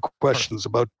a couple questions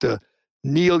about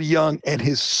Neil Young and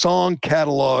his song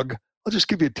catalog. I'll just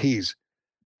give you a tease.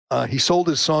 He sold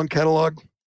his song catalog.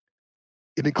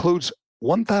 It includes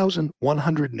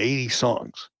 1,180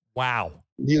 songs. Wow.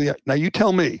 Neil Young. Now you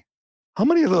tell me, how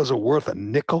many of those are worth a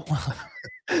nickel?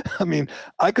 I mean,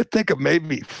 I could think of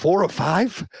maybe 4 or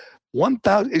 5.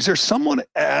 1,000. Is there someone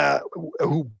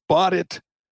who bought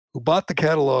the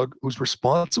catalog, who's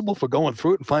responsible for going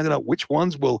through it and finding out which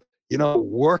ones will,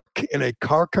 work in a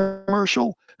car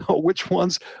commercial, or which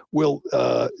ones will,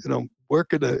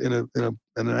 work in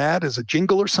an ad as a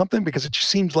jingle or something? Because it just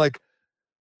seems like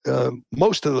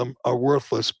most of them are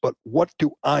worthless. But what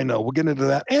do I know? We'll get into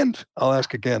that, and I'll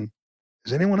ask again: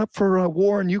 is anyone up for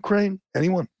war in Ukraine?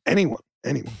 Anyone?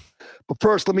 But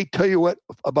first, let me tell you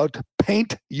about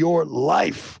Paint Your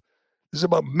Life. This is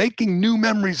about making new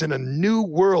memories in a new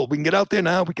world. We can get out there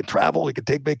now. We can travel. We can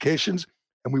take vacations.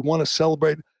 And we want to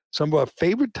celebrate some of our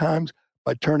favorite times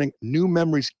by turning new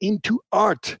memories into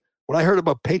art. When I heard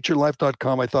about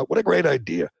paintyourlife.com, I thought, what a great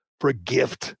idea for a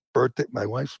gift. Birthday. My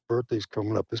wife's birthday's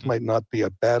coming up. This might not be a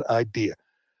bad idea.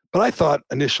 But I thought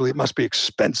initially it must be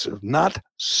expensive. Not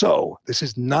so. This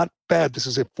is not bad. This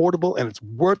is affordable, and it's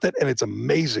worth it, and it's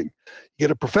amazing. You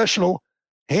get a professional,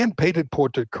 hand-painted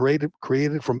portrait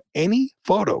created from any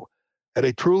photo at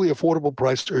a truly affordable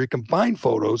price, or you combine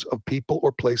photos of people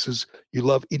or places you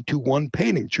love into one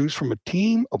painting. Choose from a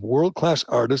team of world-class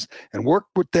artists and work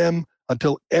with them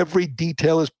until every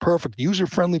detail is perfect.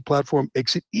 User-friendly platform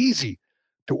makes it easy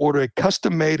to order a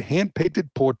custom-made,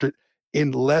 hand-painted portrait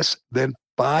in less than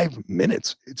 5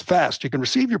 minutes. It's fast. You can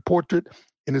receive your portrait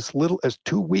in as little as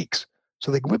 2 weeks. So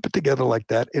they can whip it together like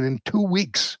that. And in 2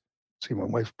 weeks, see, my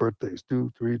wife's birthday is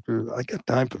 2, 3, 2. I got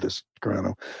time for this,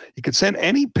 Carano. You can send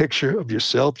any picture of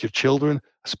yourself, your children,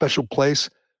 a special place,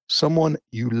 someone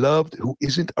you loved who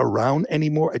isn't around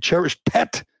anymore, a cherished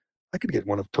pet, I could get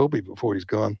one of Toby before he's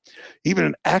gone. Even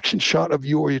an action shot of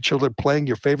you or your children playing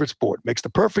your favorite sport makes the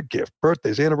perfect gift.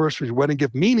 Birthdays, anniversaries, wedding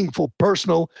gift, meaningful,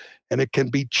 personal, and it can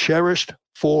be cherished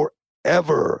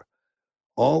forever.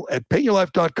 All at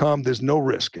paintyourlife.com, there's no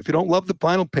risk. If you don't love the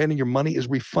final painting, your money is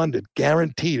refunded,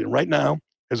 guaranteed. And right now,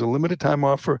 there's a limited time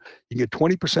offer. You can get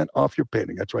 20% off your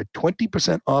painting. That's right,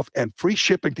 20% off and free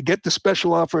shipping. To get the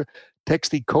special offer,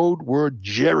 text the code word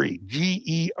Jerry,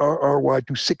 Gerry,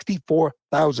 to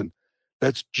 64,000.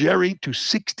 That's Jerry to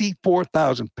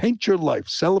 64,000. Paint your life.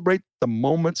 Celebrate the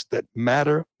moments that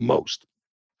matter most.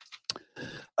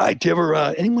 All right, do you ever,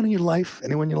 anyone in your life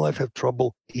have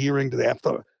trouble hearing? Do they have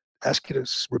to ask you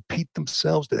to repeat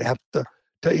themselves? Do they have to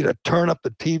tell you to turn up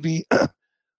the TV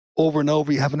over and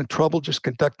over? You having trouble just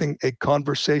conducting a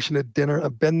conversation at dinner?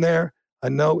 I've been there. I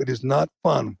know it is not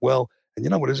fun. Well, and you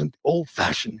know what isn't?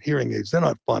 Old-fashioned hearing aids. They're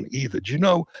not fun either. Do you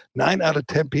know 9 out of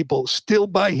 10 people still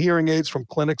buy hearing aids from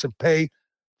clinics and pay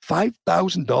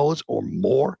 $5,000 or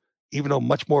more, even though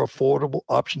much more affordable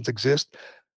options exist?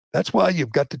 That's why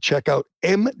you've got to check out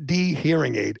MD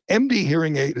Hearing Aid. MD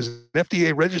Hearing Aid is an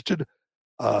FDA-registered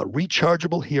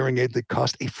rechargeable hearing aid that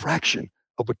costs a fraction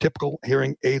of what typical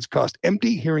hearing aids cost.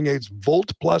 MD Hearing Aid's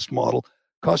Volt Plus model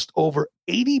costs over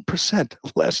 80%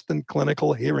 less than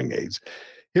clinical hearing aids.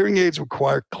 Hearing aids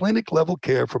require clinic-level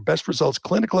care for best results.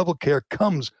 Clinic-level care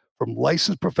comes from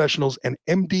licensed professionals, and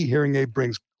MD Hearing Aid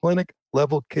brings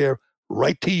clinic-level care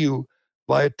right to you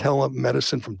via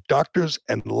telemedicine from doctors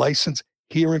and licensed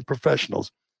hearing professionals.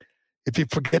 If you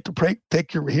forget to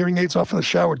take your hearing aids off in the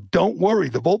shower, don't worry.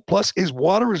 The Volt Plus is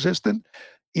water resistant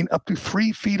in up to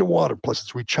 3 feet of water. Plus,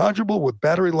 it's rechargeable with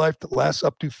battery life that lasts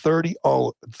up to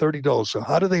 $30. So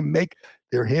how do they make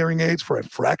their hearing aids for a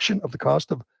fraction of the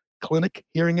cost of clinic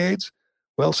hearing aids?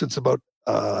 Well, since about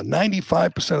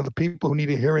 95% of the people who need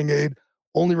a hearing aid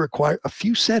only require a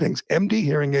few settings, MD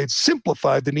Hearing Aids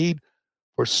simplify the need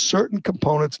for certain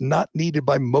components not needed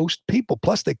by most people.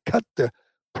 Plus, they cut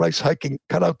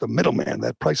out the middleman,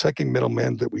 that price hiking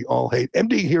middleman that we all hate.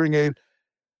 MD Hearing Aid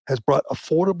has brought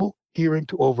affordable hearing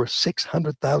to over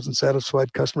 600,000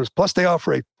 satisfied customers. Plus, they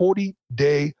offer a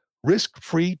 40-day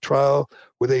risk-free trial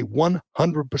with a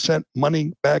 100%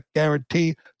 money-back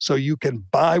guarantee, so you can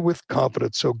buy with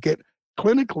confidence. So get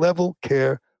clinic-level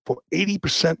care for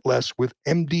 80% less with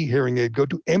MD Hearing Aid. Go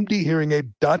to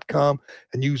mdhearingaid.com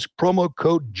and use promo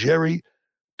code Jerry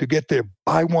to get their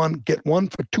buy one, get one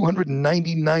for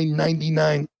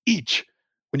 $299.99 each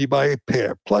when you buy a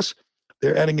pair. Plus,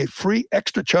 they're adding a free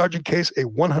extra charging case, a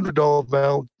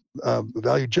 $100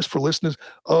 value just for listeners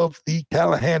of the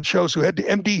Callahan Show. So head to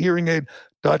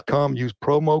mdhearingaid.com, use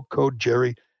promo code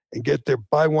Jerry, and get their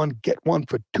buy one, get one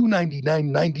for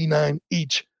 $299.99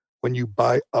 each when you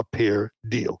buy a pair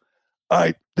deal. All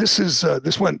right, this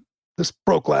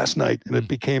broke last night, and it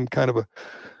became kind of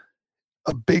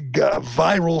a big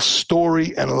viral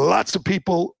story, and lots of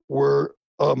people were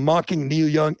mocking Neil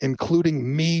Young,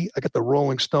 including me. I got the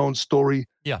Rolling Stone story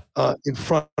in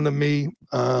front of me.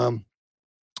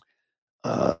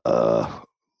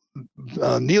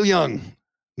 Neil Young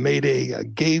made a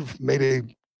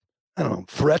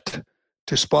threat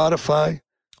to Spotify.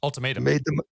 Ultimatum. Made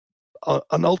them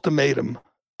an ultimatum,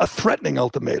 a threatening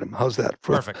ultimatum. How's that?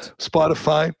 For Perfect.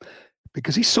 Spotify,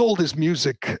 because he sold his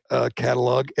music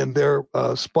catalog, and their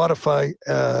Spotify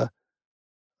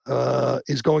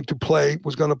was going to play.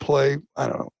 I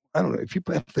don't know if you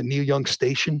have the Neil Young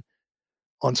station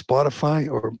on Spotify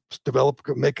or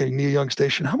make a Neil Young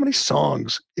station. How many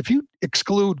songs, if you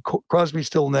exclude Crosby,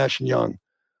 Still, Nash and Young,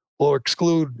 or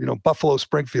exclude Buffalo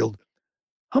Springfield,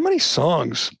 how many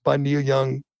songs by Neil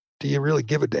Young do you really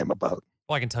give a damn about?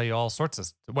 Well, I can tell you all sorts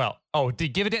of. Do you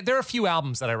give it? There are a few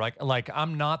albums that I like. Like,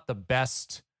 I'm not the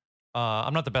best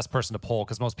person to poll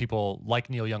because most people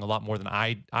like Neil Young a lot more than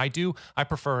I do. I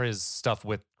prefer his stuff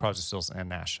with Crosby, Stills, and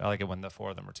Nash. I like it when the four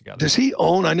of them are together. Does he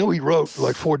own? I know he wrote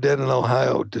like "For Dead in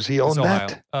Ohio." Does he own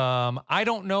that? I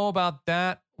don't know about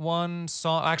that one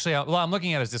song. Actually, I'm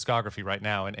looking at his discography right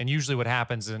now, and usually what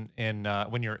happens in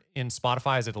when you're in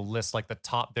Spotify is it'll list like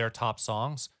their top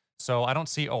songs. So I don't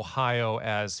see Ohio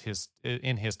as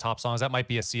in his top songs. That might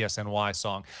be a CSNY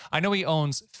song. I know he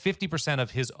owns 50% of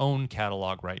his own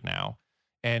catalog right now,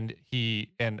 and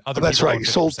other. That's right. He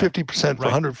sold 50% for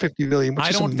 $150 million, which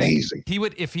is amazing. He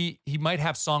would, if he might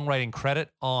have songwriting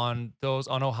credit on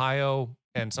Ohio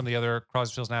and some of the other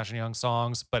Crosby, Stills, Nash and Young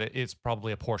songs, but it's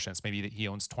probably a portion. It's maybe that he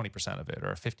owns 20% of it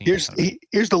or 15%.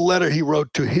 Here's the letter he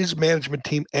wrote to his management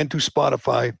team and to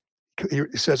Spotify.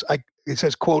 It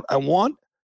says, quote, "I want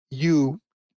you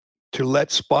to let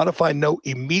Spotify know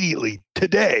immediately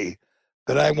today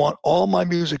that I want all my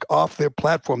music off their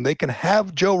platform. They can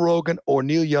have Joe Rogan or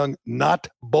Neil Young, not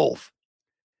both.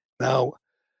 Now,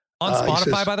 on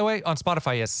Spotify, says, by the way, on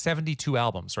Spotify, he has 72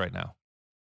 albums right now.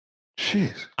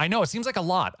 Jeez. I know, it seems like a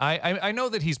lot. I know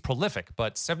that he's prolific,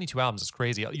 but 72 albums is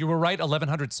crazy. You were right,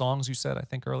 1,100 songs, you said, I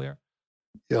think, earlier.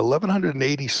 Yeah,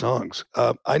 1,180 songs.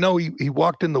 I know he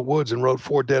walked in the woods and wrote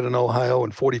 4 Dead in Ohio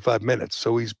in 45 minutes,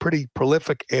 so he's pretty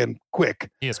prolific and quick.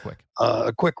 He is quick.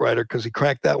 A quick writer, because he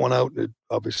cracked that one out. It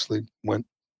obviously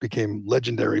became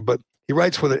legendary, but he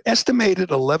writes with an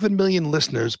estimated 11 million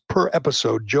listeners per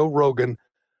episode. Joe Rogan,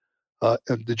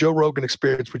 the Joe Rogan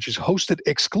Experience, which is hosted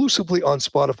exclusively on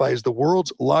Spotify, is the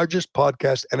world's largest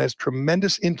podcast and has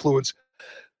tremendous influence.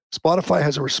 Spotify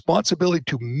has a responsibility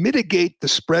to mitigate the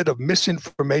spread of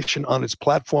misinformation on its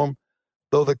platform,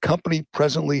 though the company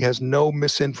presently has no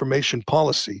misinformation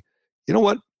policy. You know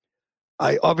what?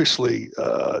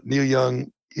 Neil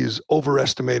Young is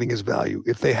overestimating his value.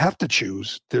 If they have to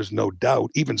choose, there's no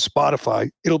doubt, even Spotify,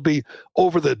 it'll be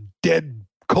over the dead,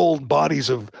 cold bodies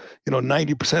of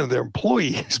 90% of their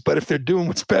employees. But if they're doing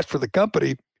what's best for the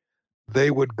company,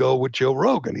 they would go with Joe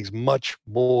Rogan. He's much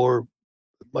more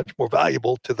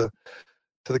valuable to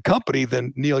the company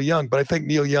than Neil Young. But I think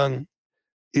Neil Young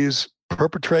is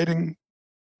perpetrating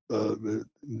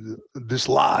this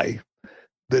lie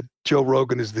that Joe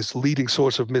Rogan is this leading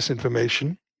source of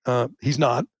misinformation. He's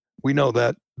not. We know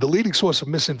that. The leading source of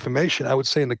misinformation, I would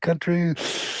say, in the country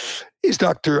is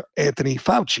Dr. Anthony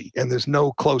Fauci. And there's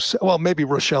no close, well, maybe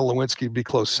Rochelle Lewinsky would be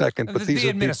close second. But these the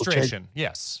are administration.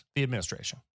 Yes, the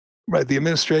administration. Right, the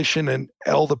administration and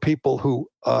all the people who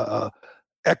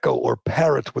echo or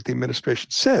parrot what the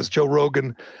administration says. Joe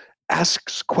Rogan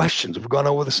asks questions. We've gone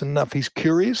over this enough. He's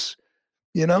curious.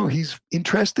 He's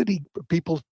interested. He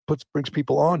brings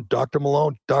people on, Dr.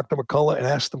 Malone, Dr. McCullough, and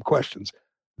asks them questions.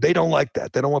 They don't like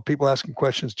that. They don't want people asking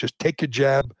questions. Just take your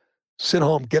jab, sit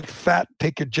home, get fat,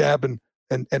 take your jab, and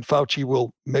Fauci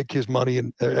will make his money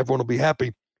and everyone will be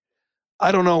happy.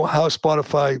 I don't know how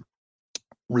Spotify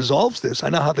resolves this. I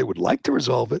know how they would like to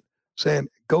resolve it, saying,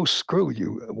 go screw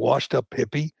you, washed up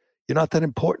hippie. You're not that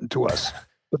important to us.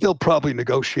 But they'll probably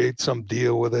negotiate some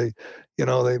deal where they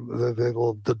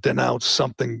will denounce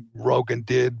something Rogan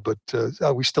did, but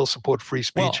we still support free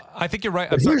speech. Well, I think you're right.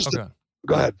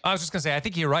 Go ahead. I was just going to say, I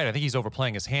think you're right. I think he's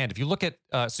overplaying his hand. If you look at,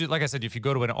 so like I said, if you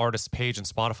go to an artist's page in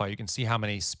Spotify, you can see how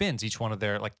many spins each one of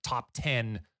their top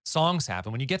 10 songs have.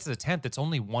 And when you get to the 10th, it's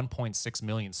only 1.6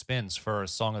 million spins for a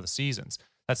song of the seasons.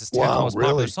 That's his 10th most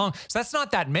popular song. So that's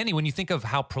not that many when you think of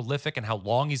how prolific and how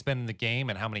long he's been in the game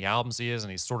and how many albums he is,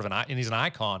 and he's sort of he's an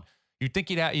icon. You'd think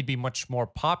he'd be much more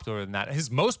popular than that.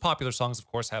 His most popular songs, of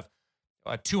course, have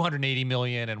 280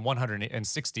 million and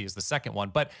 160 is the second one,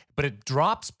 but it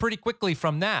drops pretty quickly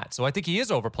from that. So I think he is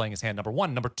overplaying his hand, number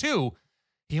one. Number two,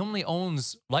 he only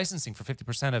owns licensing for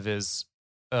 50%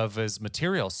 of his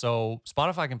material. So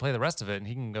Spotify can play the rest of it and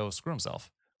he can go screw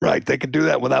himself. Right. They can do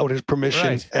that without his permission.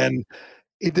 Right. And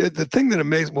the thing that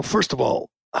amazes, well, first of all,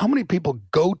 how many people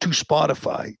go to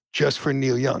Spotify just for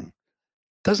Neil Young?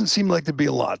 Doesn't seem like to be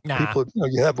a lot. Nah. People,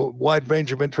 you have a wide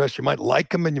range of interests. You might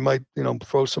like him and you might,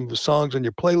 throw some of his songs on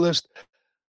your playlist.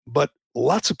 But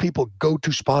lots of people go to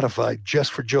Spotify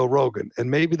just for Joe Rogan. And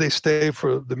maybe they stay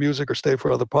for the music or stay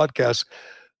for other podcasts.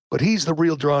 But he's the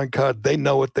real drawing card. They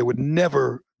know it. They would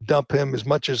never dump him as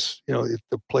much as, if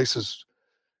the place is,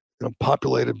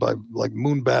 populated by like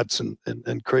moonbats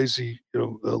and crazy,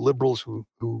 liberals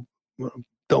who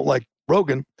don't like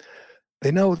Rogan.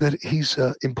 They know that he's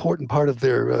an important part of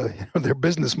their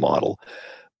business model.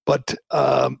 But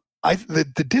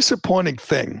the disappointing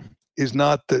thing is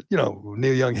not that,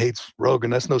 Neil Young hates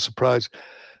Rogan. That's no surprise.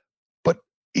 But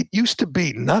it used to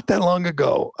be not that long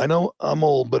ago. I know I'm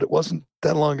old, but it wasn't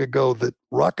that long ago that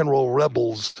rock and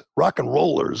rollers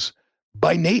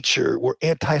by nature were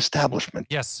anti-establishment.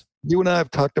 Yes. You and I have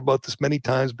talked about this many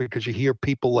times because you hear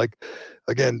people like,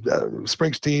 again,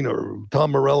 Springsteen or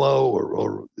Tom Morello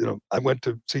or I went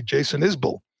to see Jason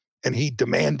Isbell and he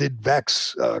demanded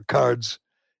vax cards.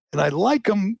 And I like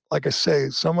him. Like I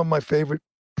say, some of my favorite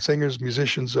singers,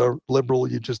 musicians are liberal.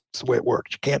 It's the way it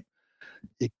works. You can't,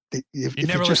 if you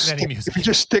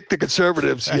just stick to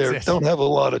conservatives, you don't have a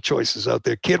lot of choices out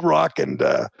there. Kid Rock and,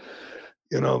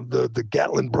 the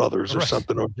Gatlin brothers or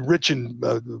something, or rich and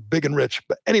big and rich.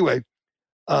 But anyway,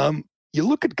 you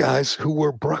look at guys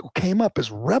who came up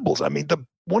as rebels. I mean,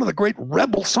 one of the great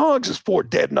rebel songs is "4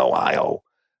 Dead in Ohio."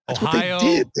 That's what they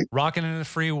did. Rockin' in a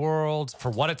Free World, For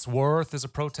What It's Worth is a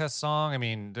protest song. I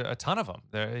mean, a ton of them.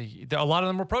 A lot of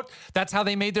them were that's how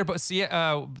they made their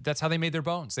that's how they made their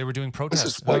bones. They were doing protests.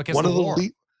 This is like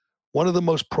one of the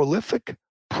most prolific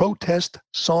protest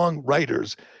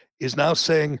songwriters is now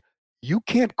saying you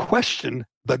can't question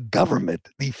the government,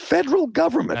 the federal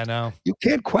government. I know. You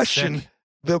can't question Sick.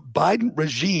 the Biden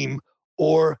regime,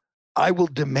 or I will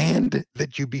demand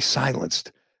that you be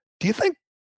silenced. Do you think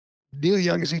Neil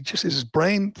Young, is his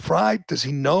brain fried? Does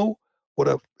he know what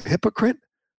a hypocrite,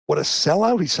 what a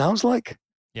sellout he sounds like?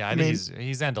 Yeah, I think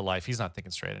he's end of life. He's not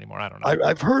thinking straight anymore. I don't know.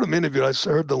 I've heard him interviewed. I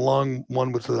heard the long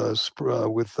one with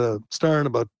Stern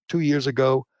about 2 years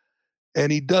ago,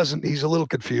 and he's a little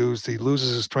confused. He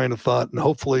loses his train of thought, and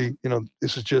hopefully,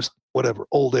 this is just whatever,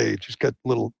 old age. He's got a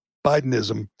little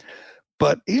Bidenism,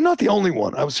 but he's not the only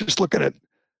one. I was just looking at,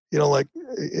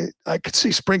 I could see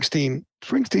Springsteen.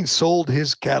 Springsteen sold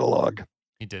his catalog.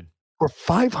 He did. For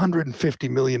 $550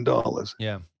 million.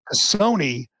 Yeah.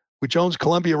 Sony, which owns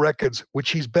Columbia Records,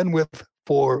 which he's been with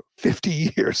for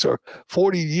 50 years or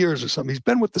 40 years or something. He's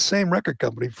been with the same record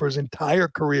company for his entire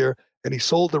career, and he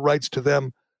sold the rights to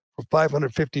them for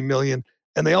 $550 million.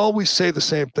 And they always say the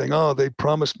same thing. Oh, they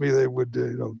promised me they would,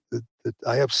 that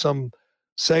I have some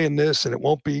say in this, and it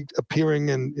won't be appearing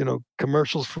in,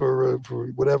 commercials for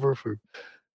whatever, for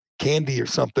candy or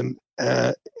something.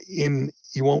 You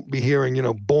won't be hearing,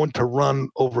 Born to Run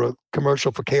over a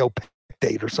commercial for KO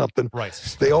date or something.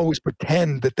 Right. They always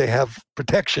pretend that they have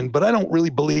protection, but I don't really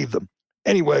believe them.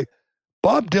 Anyway,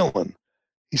 Bob Dylan,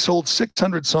 he sold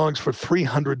 600 songs for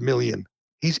 $300 million.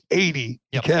 He's 80.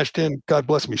 Yep. He cashed in. God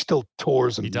bless him. He still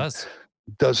tours and He does.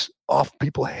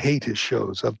 People hate his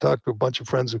shows. I've talked to a bunch of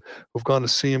friends who've gone to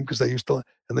see him because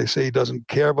and they say he doesn't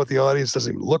care about the audience,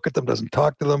 doesn't even look at them, doesn't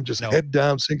talk to them, just head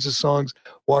down, sings his songs,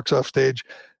 walks off stage.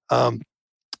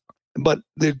 But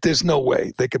there's no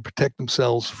way they could protect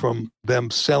themselves from them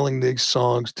selling these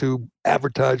songs to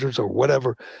advertisers or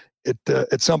whatever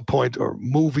at some point, or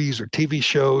movies or TV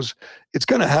shows. It's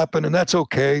going to happen, and that's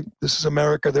okay. This is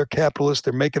America. They're capitalists.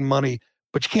 They're making money,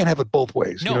 but you can't have it both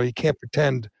ways. No. You can't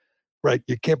pretend, right?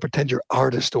 You can't pretend your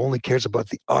artist who only cares about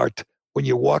the art when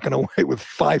you're walking away with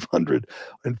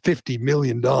 $550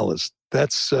 million.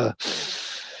 It's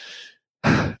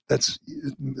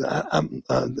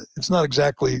not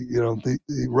exactly,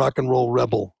 the rock and roll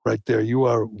rebel right there. You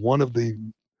are one of the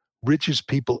richest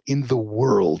people in the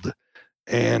world.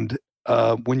 And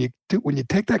when you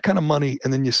take that kind of money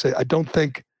and then you say, I don't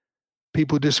think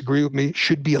people who disagree with me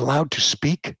should be allowed to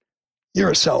speak, you're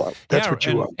a sellout. That's what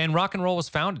you are. And rock and roll was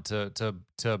founded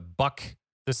to buck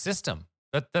the system.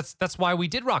 That's why we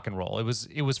did rock and roll.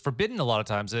 It was forbidden a lot of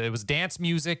times. It was dance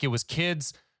music. It was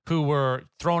kids who were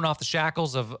thrown off the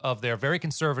shackles of their very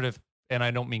conservative, and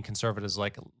I don't mean conservatives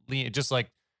just like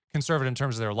conservative in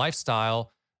terms of their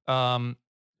lifestyle,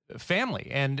 family.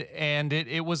 And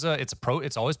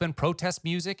it's always been protest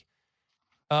music,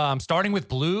 starting with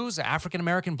blues, African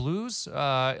American blues,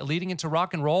 leading into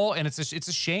rock and roll. And it's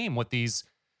a shame what these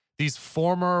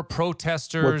former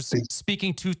protesters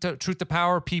speaking truth to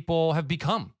power people have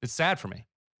become. It's sad for me.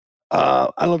 I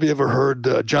don't know if you ever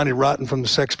heard Johnny Rotten from the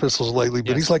Sex Pistols lately,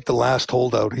 but he's like the last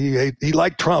holdout. He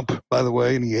liked Trump, by the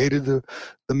way, and he hated the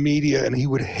media, and he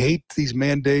would hate these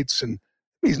mandates, and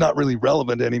he's not really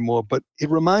relevant anymore, but it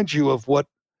reminds you of what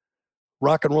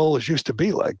rock and rollers used to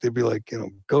be like. They'd be like,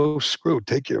 go screw,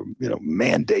 take your,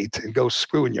 mandate and go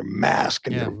screw in your mask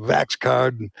and your vax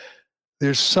card. And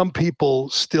there's some people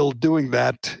still doing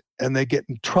that, and they get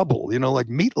in trouble, like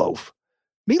Meatloaf.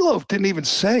 Meatloaf didn't even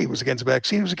say he was against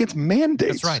vaccine. He was against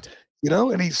mandates. That's right.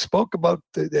 And he spoke about,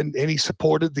 and he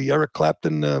supported the Eric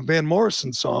Clapton, Van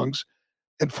Morrison songs.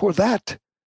 And for that,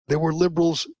 there were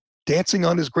liberals dancing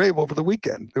on his grave over the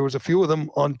weekend. There was a few of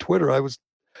them on Twitter. I was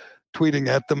tweeting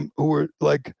at them who were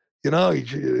like,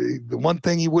 the one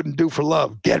thing he wouldn't do for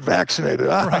love, get vaccinated.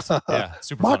 Right. Yeah,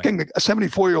 super Mocking funny. a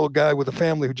 74-year-old guy with a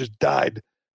family who just died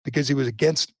because he was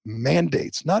against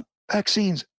mandates, not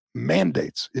vaccines,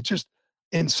 mandates. It's just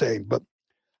insane. But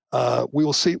we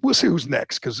will see. We'll see who's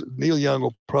next, because Neil Young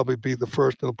will probably be the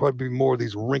first. There'll probably be more of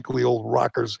these wrinkly old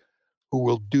rockers who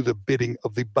will do the bidding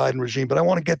of the Biden regime. But I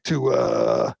want to get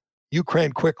to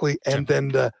Ukraine quickly, and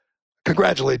then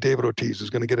congratulate David Ortiz, who's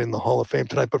going to get in the Hall of Fame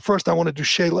tonight. But first, I want to do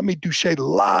Shea. Let me do Shea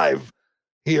live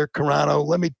here, Carano.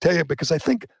 Let me tell you, because I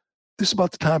think this is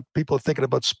about the time people are thinking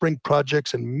about spring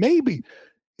projects and maybe,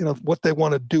 what they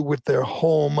want to do with their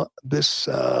home this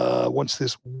once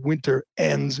this winter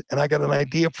ends. And I got an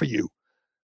idea for you.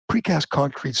 Precast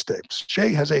concrete steps.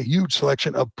 Shea has a huge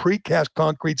selection of precast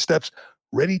concrete steps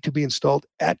ready to be installed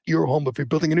at your home. If you're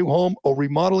building a new home or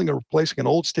remodeling or replacing an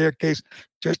old staircase,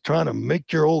 just trying to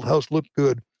make your old house look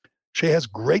good, Shea has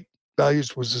great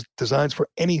values with designs for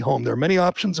any home. There are many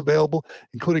options available,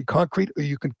 including concrete, or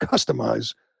you can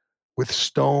customize with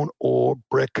stone or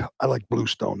brick. I like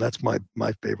bluestone. That's my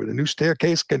favorite. A new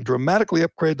staircase can dramatically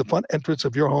upgrade the front entrance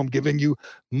of your home, giving you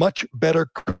much better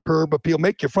curb appeal.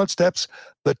 Make your front steps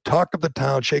the talk of the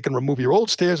town. Shea can remove your old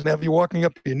stairs and have you walking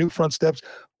up your new front steps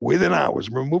within hours.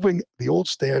 Removing the old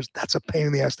stairs, that's a pain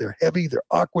in the ass. They're heavy. They're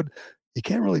awkward. You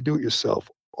can't really do it yourself.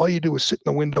 All you do is sit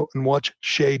in the window and watch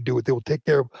Shea do it. They will take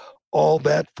care of all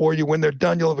that for you. When they're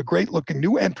done, you'll have a great-looking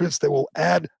new entrance that will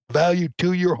add value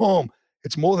to your home.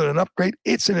 It's more than an upgrade.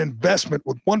 It's an investment.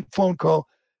 With one phone call,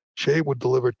 Shea would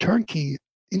deliver turnkey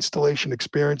installation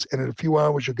experience, and in a few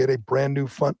hours, you'll get a brand new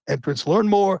front entrance. Learn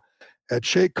more at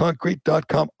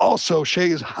SheaConcrete.com. Also, Shea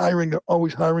is hiring. They're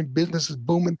always hiring. Business is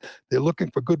booming. They're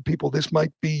looking for good people. This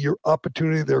might be your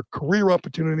opportunity. There are career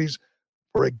opportunities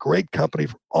for a great company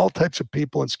for all types of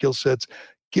people and skill sets.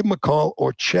 Give them a call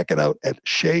or check it out at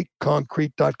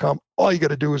SheaConcrete.com. All you got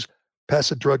to do is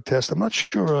pass a drug test. I'm not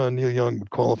sure Neil Young would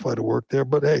qualify to work there,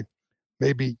 but hey,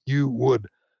 maybe you would.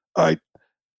 All right,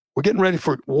 we're getting ready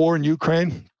for war in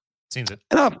Ukraine. Seems it.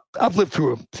 And I've lived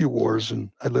through a few wars, and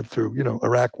I lived through,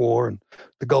 Iraq War and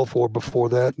the Gulf War before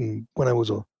that, and when I was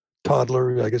a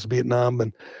toddler, I guess Vietnam.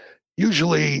 And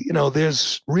usually,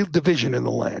 there's real division in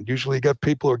the land. Usually you got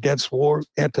people who are against war,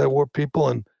 anti-war people,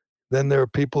 and then there are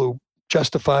people who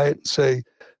justify it and say,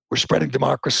 we're spreading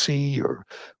democracy, or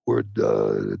we're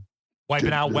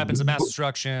wiping out weapons of mass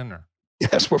destruction. Or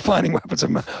yes, we're finding weapons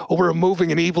of or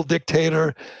removing an evil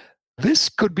dictator. This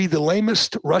could be the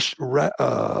lamest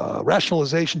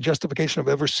rationalization justification I've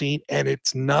ever seen, and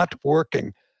it's not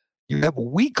working. You have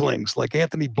weaklings like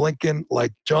Anthony Blinken,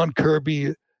 like John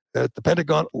Kirby at the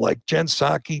Pentagon, like Jen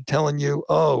Psaki telling you,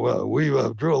 we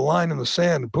drew a line in the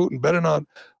sand, and Putin better not,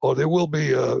 or there will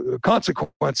be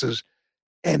consequences,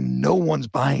 and no one's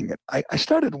buying it. I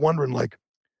started wondering,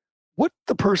 what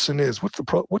the person is, what's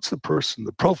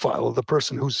the profile of the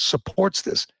person who supports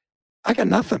this. I got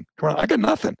nothing. I got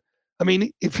nothing. I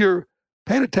mean, if you're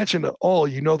paying attention at all,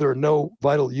 there are no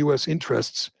vital U.S.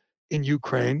 interests in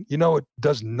Ukraine. It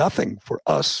does nothing for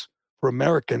us, for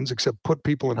Americans, except put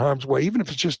people in harm's way. Even if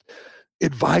it's just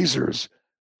advisors,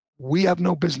 we have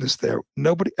no business there.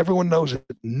 Everyone knows it.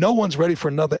 No one's ready for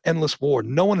another endless war.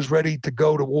 No one is ready to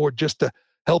go to war just to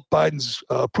help Biden's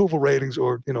approval ratings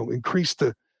or, increase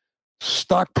the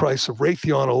stock price of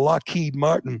Raytheon or Lockheed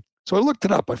Martin. So I looked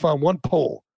it up. I found one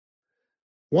poll.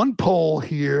 One poll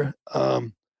here.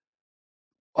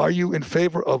 Are you in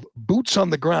favor of boots on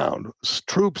the ground,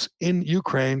 troops in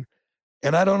Ukraine?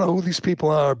 And I don't know who these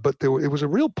people are, but it was a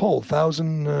real poll.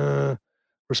 Over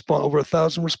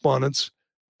 1,000 respondents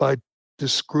by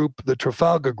this group, the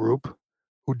Trafalgar Group,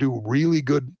 who do really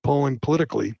good polling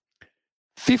politically.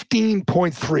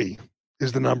 15.3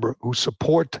 is the number who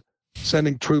support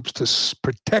sending troops to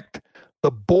protect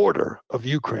the border of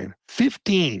Ukraine.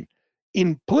 15.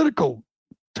 In political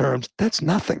terms, that's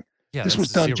nothing. Yeah, this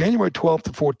was done January 12th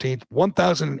to 14th,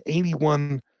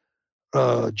 1,081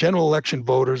 general election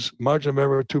voters, margin of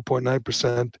error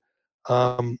 2.9%.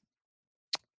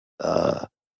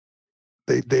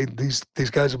 These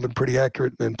guys have been pretty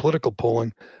accurate in political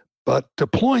polling, but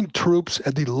deploying troops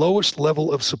at the lowest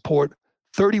level of support,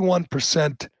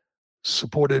 31%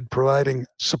 supported providing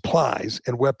supplies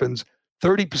and weapons.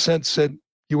 30% said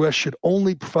U.S. should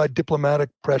only provide diplomatic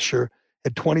pressure,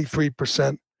 and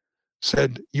 23%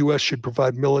 said U.S. should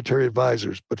provide military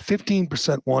advisors. But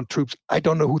 15% want troops. I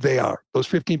don't know who they are. Those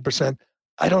 15%,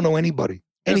 I don't know anybody.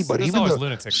 There's even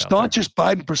the staunchest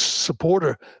Biden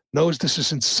supporter knows this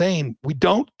is insane. We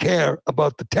don't care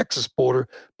about the Texas border,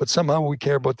 but somehow we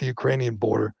care about the Ukrainian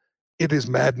border. It is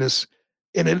madness,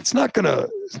 and it's not gonna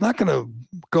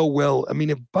go well. I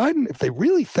mean, if they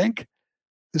really think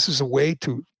this is a way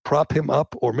to prop him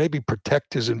up or maybe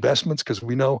protect his investments, because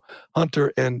we know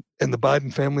Hunter and the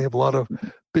Biden family have a lot of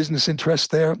business interests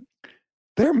there,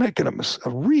 they're making a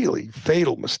really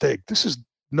fatal mistake. This is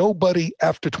nobody,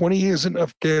 after 20 years in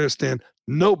Afghanistan,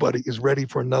 nobody is ready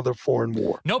for another foreign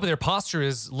war. No, but their posture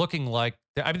is looking like,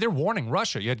 they're warning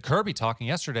Russia. You had Kirby talking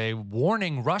yesterday,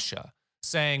 warning Russia,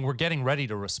 saying we're getting ready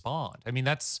to respond. I mean,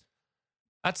 that's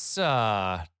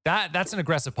an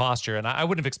aggressive posture, and I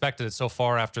wouldn't have expected it so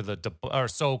far after or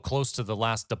so close to the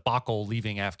last debacle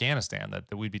leaving Afghanistan that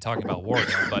we'd be talking about war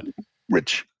again. But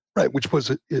which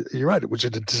was you're right, it was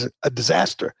a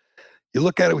disaster. You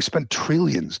look at it, we spent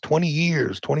trillions, 20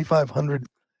 years, 2,500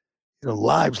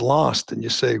 lives lost, and you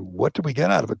say, what did we get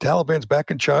out of it? Taliban's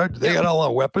back in charge. They got all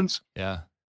our weapons. Yeah.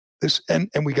 And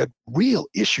we got real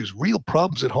issues, real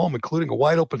problems at home, including a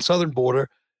wide open southern border.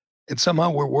 And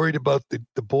somehow we're worried about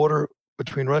the border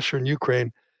between Russia and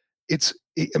Ukraine. If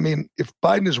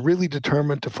Biden is really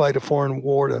determined to fight a foreign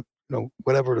war to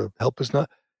help us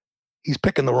he's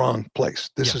picking the wrong place.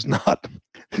 This is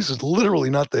literally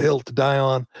not the hill to die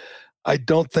on. I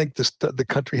don't think the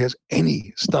country has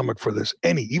any stomach for this.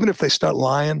 Even if they start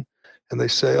lying and they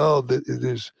say, oh,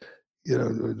 there's,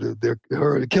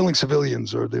 they're killing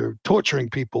civilians or they're torturing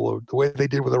people, or the way they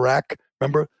did with Iraq.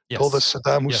 Remember, told us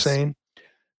Saddam Hussein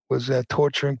was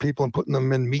torturing people and putting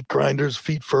them in meat grinders,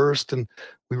 feet first, and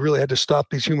we really had to stop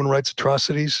these human rights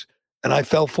atrocities. And I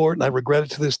fell for it, and I regret it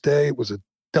to this day. It was a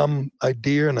dumb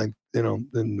idea, and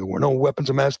then there were no weapons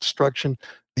of mass destruction.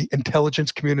 The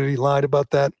intelligence community lied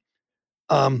about that.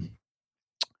 Can't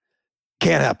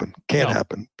happen. Can't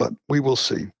happen. But we will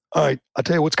see. All right, I'll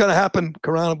tell you what's going to happen,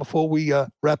 Carano, before we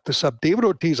wrap this up. David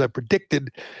Ortiz, I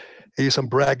predicted. Yes, I'm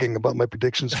bragging about my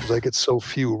predictions because I get so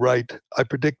few right. I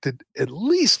predicted at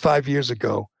least 5 years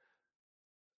ago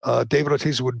David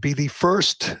Ortiz would be the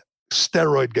first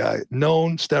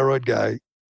known steroid guy,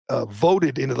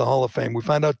 voted into the Hall of Fame. We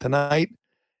find out tonight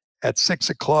at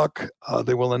 6:00.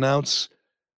 They will announce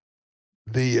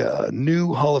the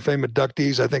new Hall of Fame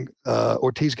inductees. I think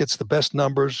Ortiz gets the best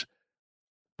numbers.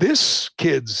 This,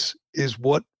 kids, is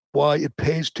why it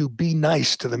pays to be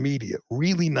nice to the media.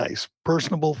 Really nice,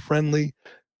 personable, friendly.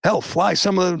 Hell, fly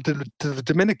some of them to the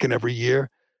Dominican every year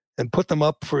and put them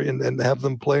up and have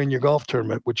them play in your golf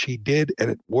tournament, which he did, and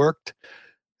it worked.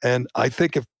 And I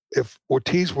think if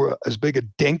Ortiz were as big a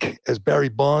dink as Barry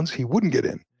Bonds, he wouldn't get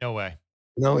in. No way.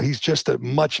 No, he's just a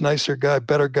much nicer guy,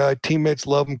 better guy. Teammates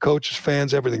love him, coaches,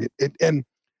 fans, everything. And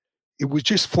it was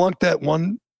just flunked that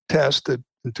one test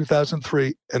in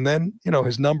 2003, and then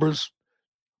his numbers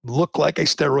look like a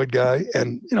steroid guy.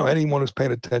 And anyone who's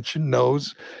paying attention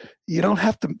knows you don't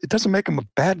have to. It doesn't make him a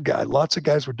bad guy. Lots of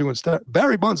guys were doing stuff.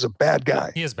 Barry Bonds is a bad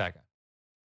guy. He is a bad guy.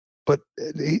 But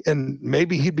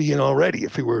maybe he'd be in already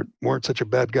if he weren't such a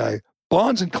bad guy.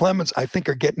 Bonds and Clemens, I think,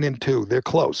 are getting in too. They're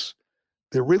close.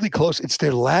 They're really close. It's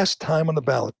their last time on the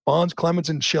ballot. Bonds, Clemens,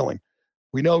 and Schilling.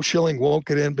 We know Schilling won't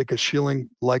get in because Schilling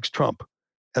likes Trump.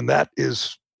 And that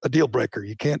is a deal breaker.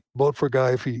 You can't vote for a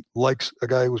guy if he likes a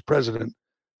guy who was president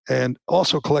and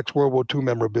also collects World War II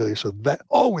memorabilia. So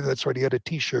that's right. He had a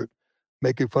T-shirt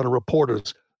making fun of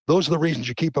reporters. Those are the reasons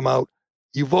you keep him out.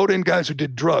 You vote in guys who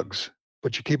did drugs,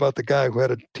 but you keep out the guy who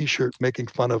had a T-shirt making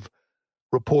fun of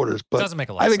reporters. But doesn't make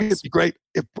a lot of sense. I think it'd be great.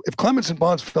 If Clemens and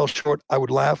Bonds fell short, I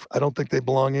would laugh. I don't think they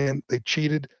belong in. They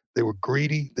cheated. They were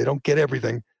greedy. They don't get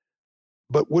everything.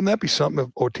 But wouldn't that be something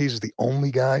if Ortiz is the only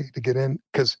guy to get in?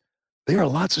 Because there are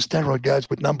lots of steroid guys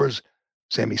with numbers.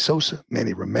 Sammy Sosa,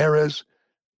 Manny Ramirez,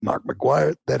 Mark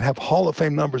McGwire, that have Hall of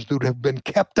Fame numbers, dude, have been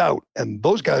kept out. And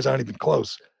those guys aren't even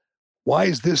close. Why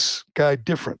is this guy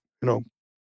different?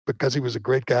 Because he was a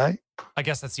great guy? I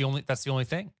guess that's the only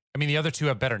thing. I mean, the other two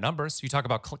have better numbers. You talk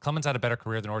about Clemens had a better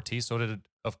career than Ortiz. So did,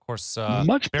 of course,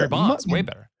 Barry Bonds. Way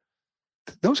better.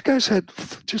 Those guys had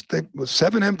just 7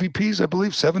 MVPs, I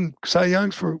believe, 7 Cy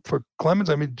Youngs for Clemens.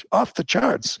 I mean, off the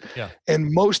charts. Yeah.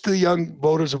 And most of the young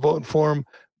voters are voting for him.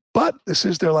 But this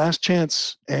is their last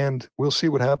chance, and we'll see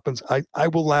what happens. I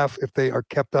will laugh if they are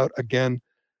kept out again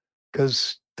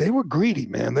because they were greedy,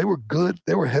 man. They were good.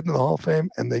 They were heading to the Hall of Fame,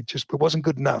 and it wasn't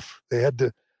good enough. They had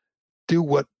to do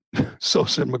what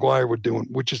Sosa and McGwire were doing,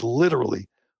 which is literally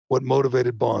what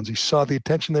motivated Bonds. He saw the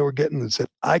attention they were getting and said,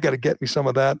 I got to get me some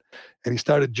of that. And he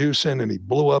started juicing, and he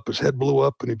blew up. His head blew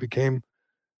up, and he became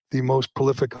the most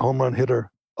prolific home run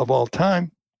hitter of all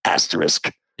time.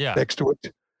 Asterisk next to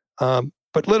it.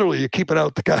 But literally, you're keeping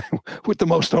out the guy with the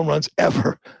most home runs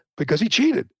ever because he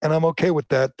cheated. And I'm okay with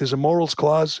that. There's a morals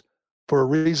clause for a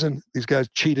reason. These guys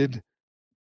cheated.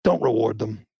 Don't reward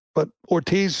them. But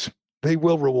Ortiz, they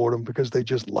will reward him because they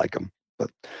just like him. But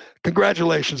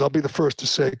congratulations. I'll be the first to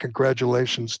say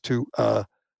congratulations to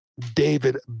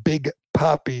David Big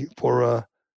Papi for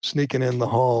sneaking in the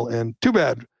Hall. And too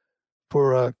bad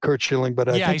for Curt Schilling. But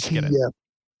I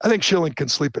think Schilling can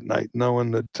sleep at night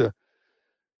knowing that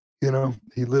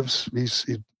he lives, he's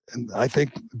I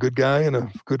think, a good guy and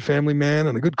a good family man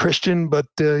and a good Christian, but,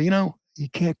 you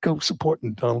can't go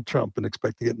supporting Donald Trump and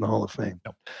expect to get in the Hall of Fame.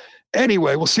 Nope.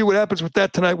 Anyway, we'll see what happens with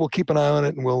that tonight. We'll keep an eye on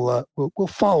it, and we'll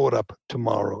follow it up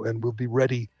tomorrow, and we'll be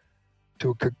ready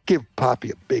to give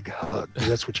Papi a big hug.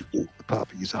 That's what you do with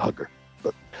Papi. He's a hugger.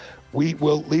 But we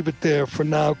will leave it there for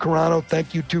now. Carano,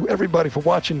 thank you to everybody for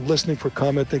watching, listening, for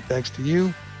commenting. Thanks to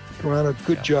you. Carano,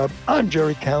 good job. I'm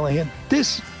Jerry Callahan.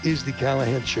 This is The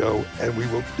Callahan Show, and we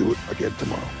will do it again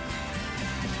tomorrow.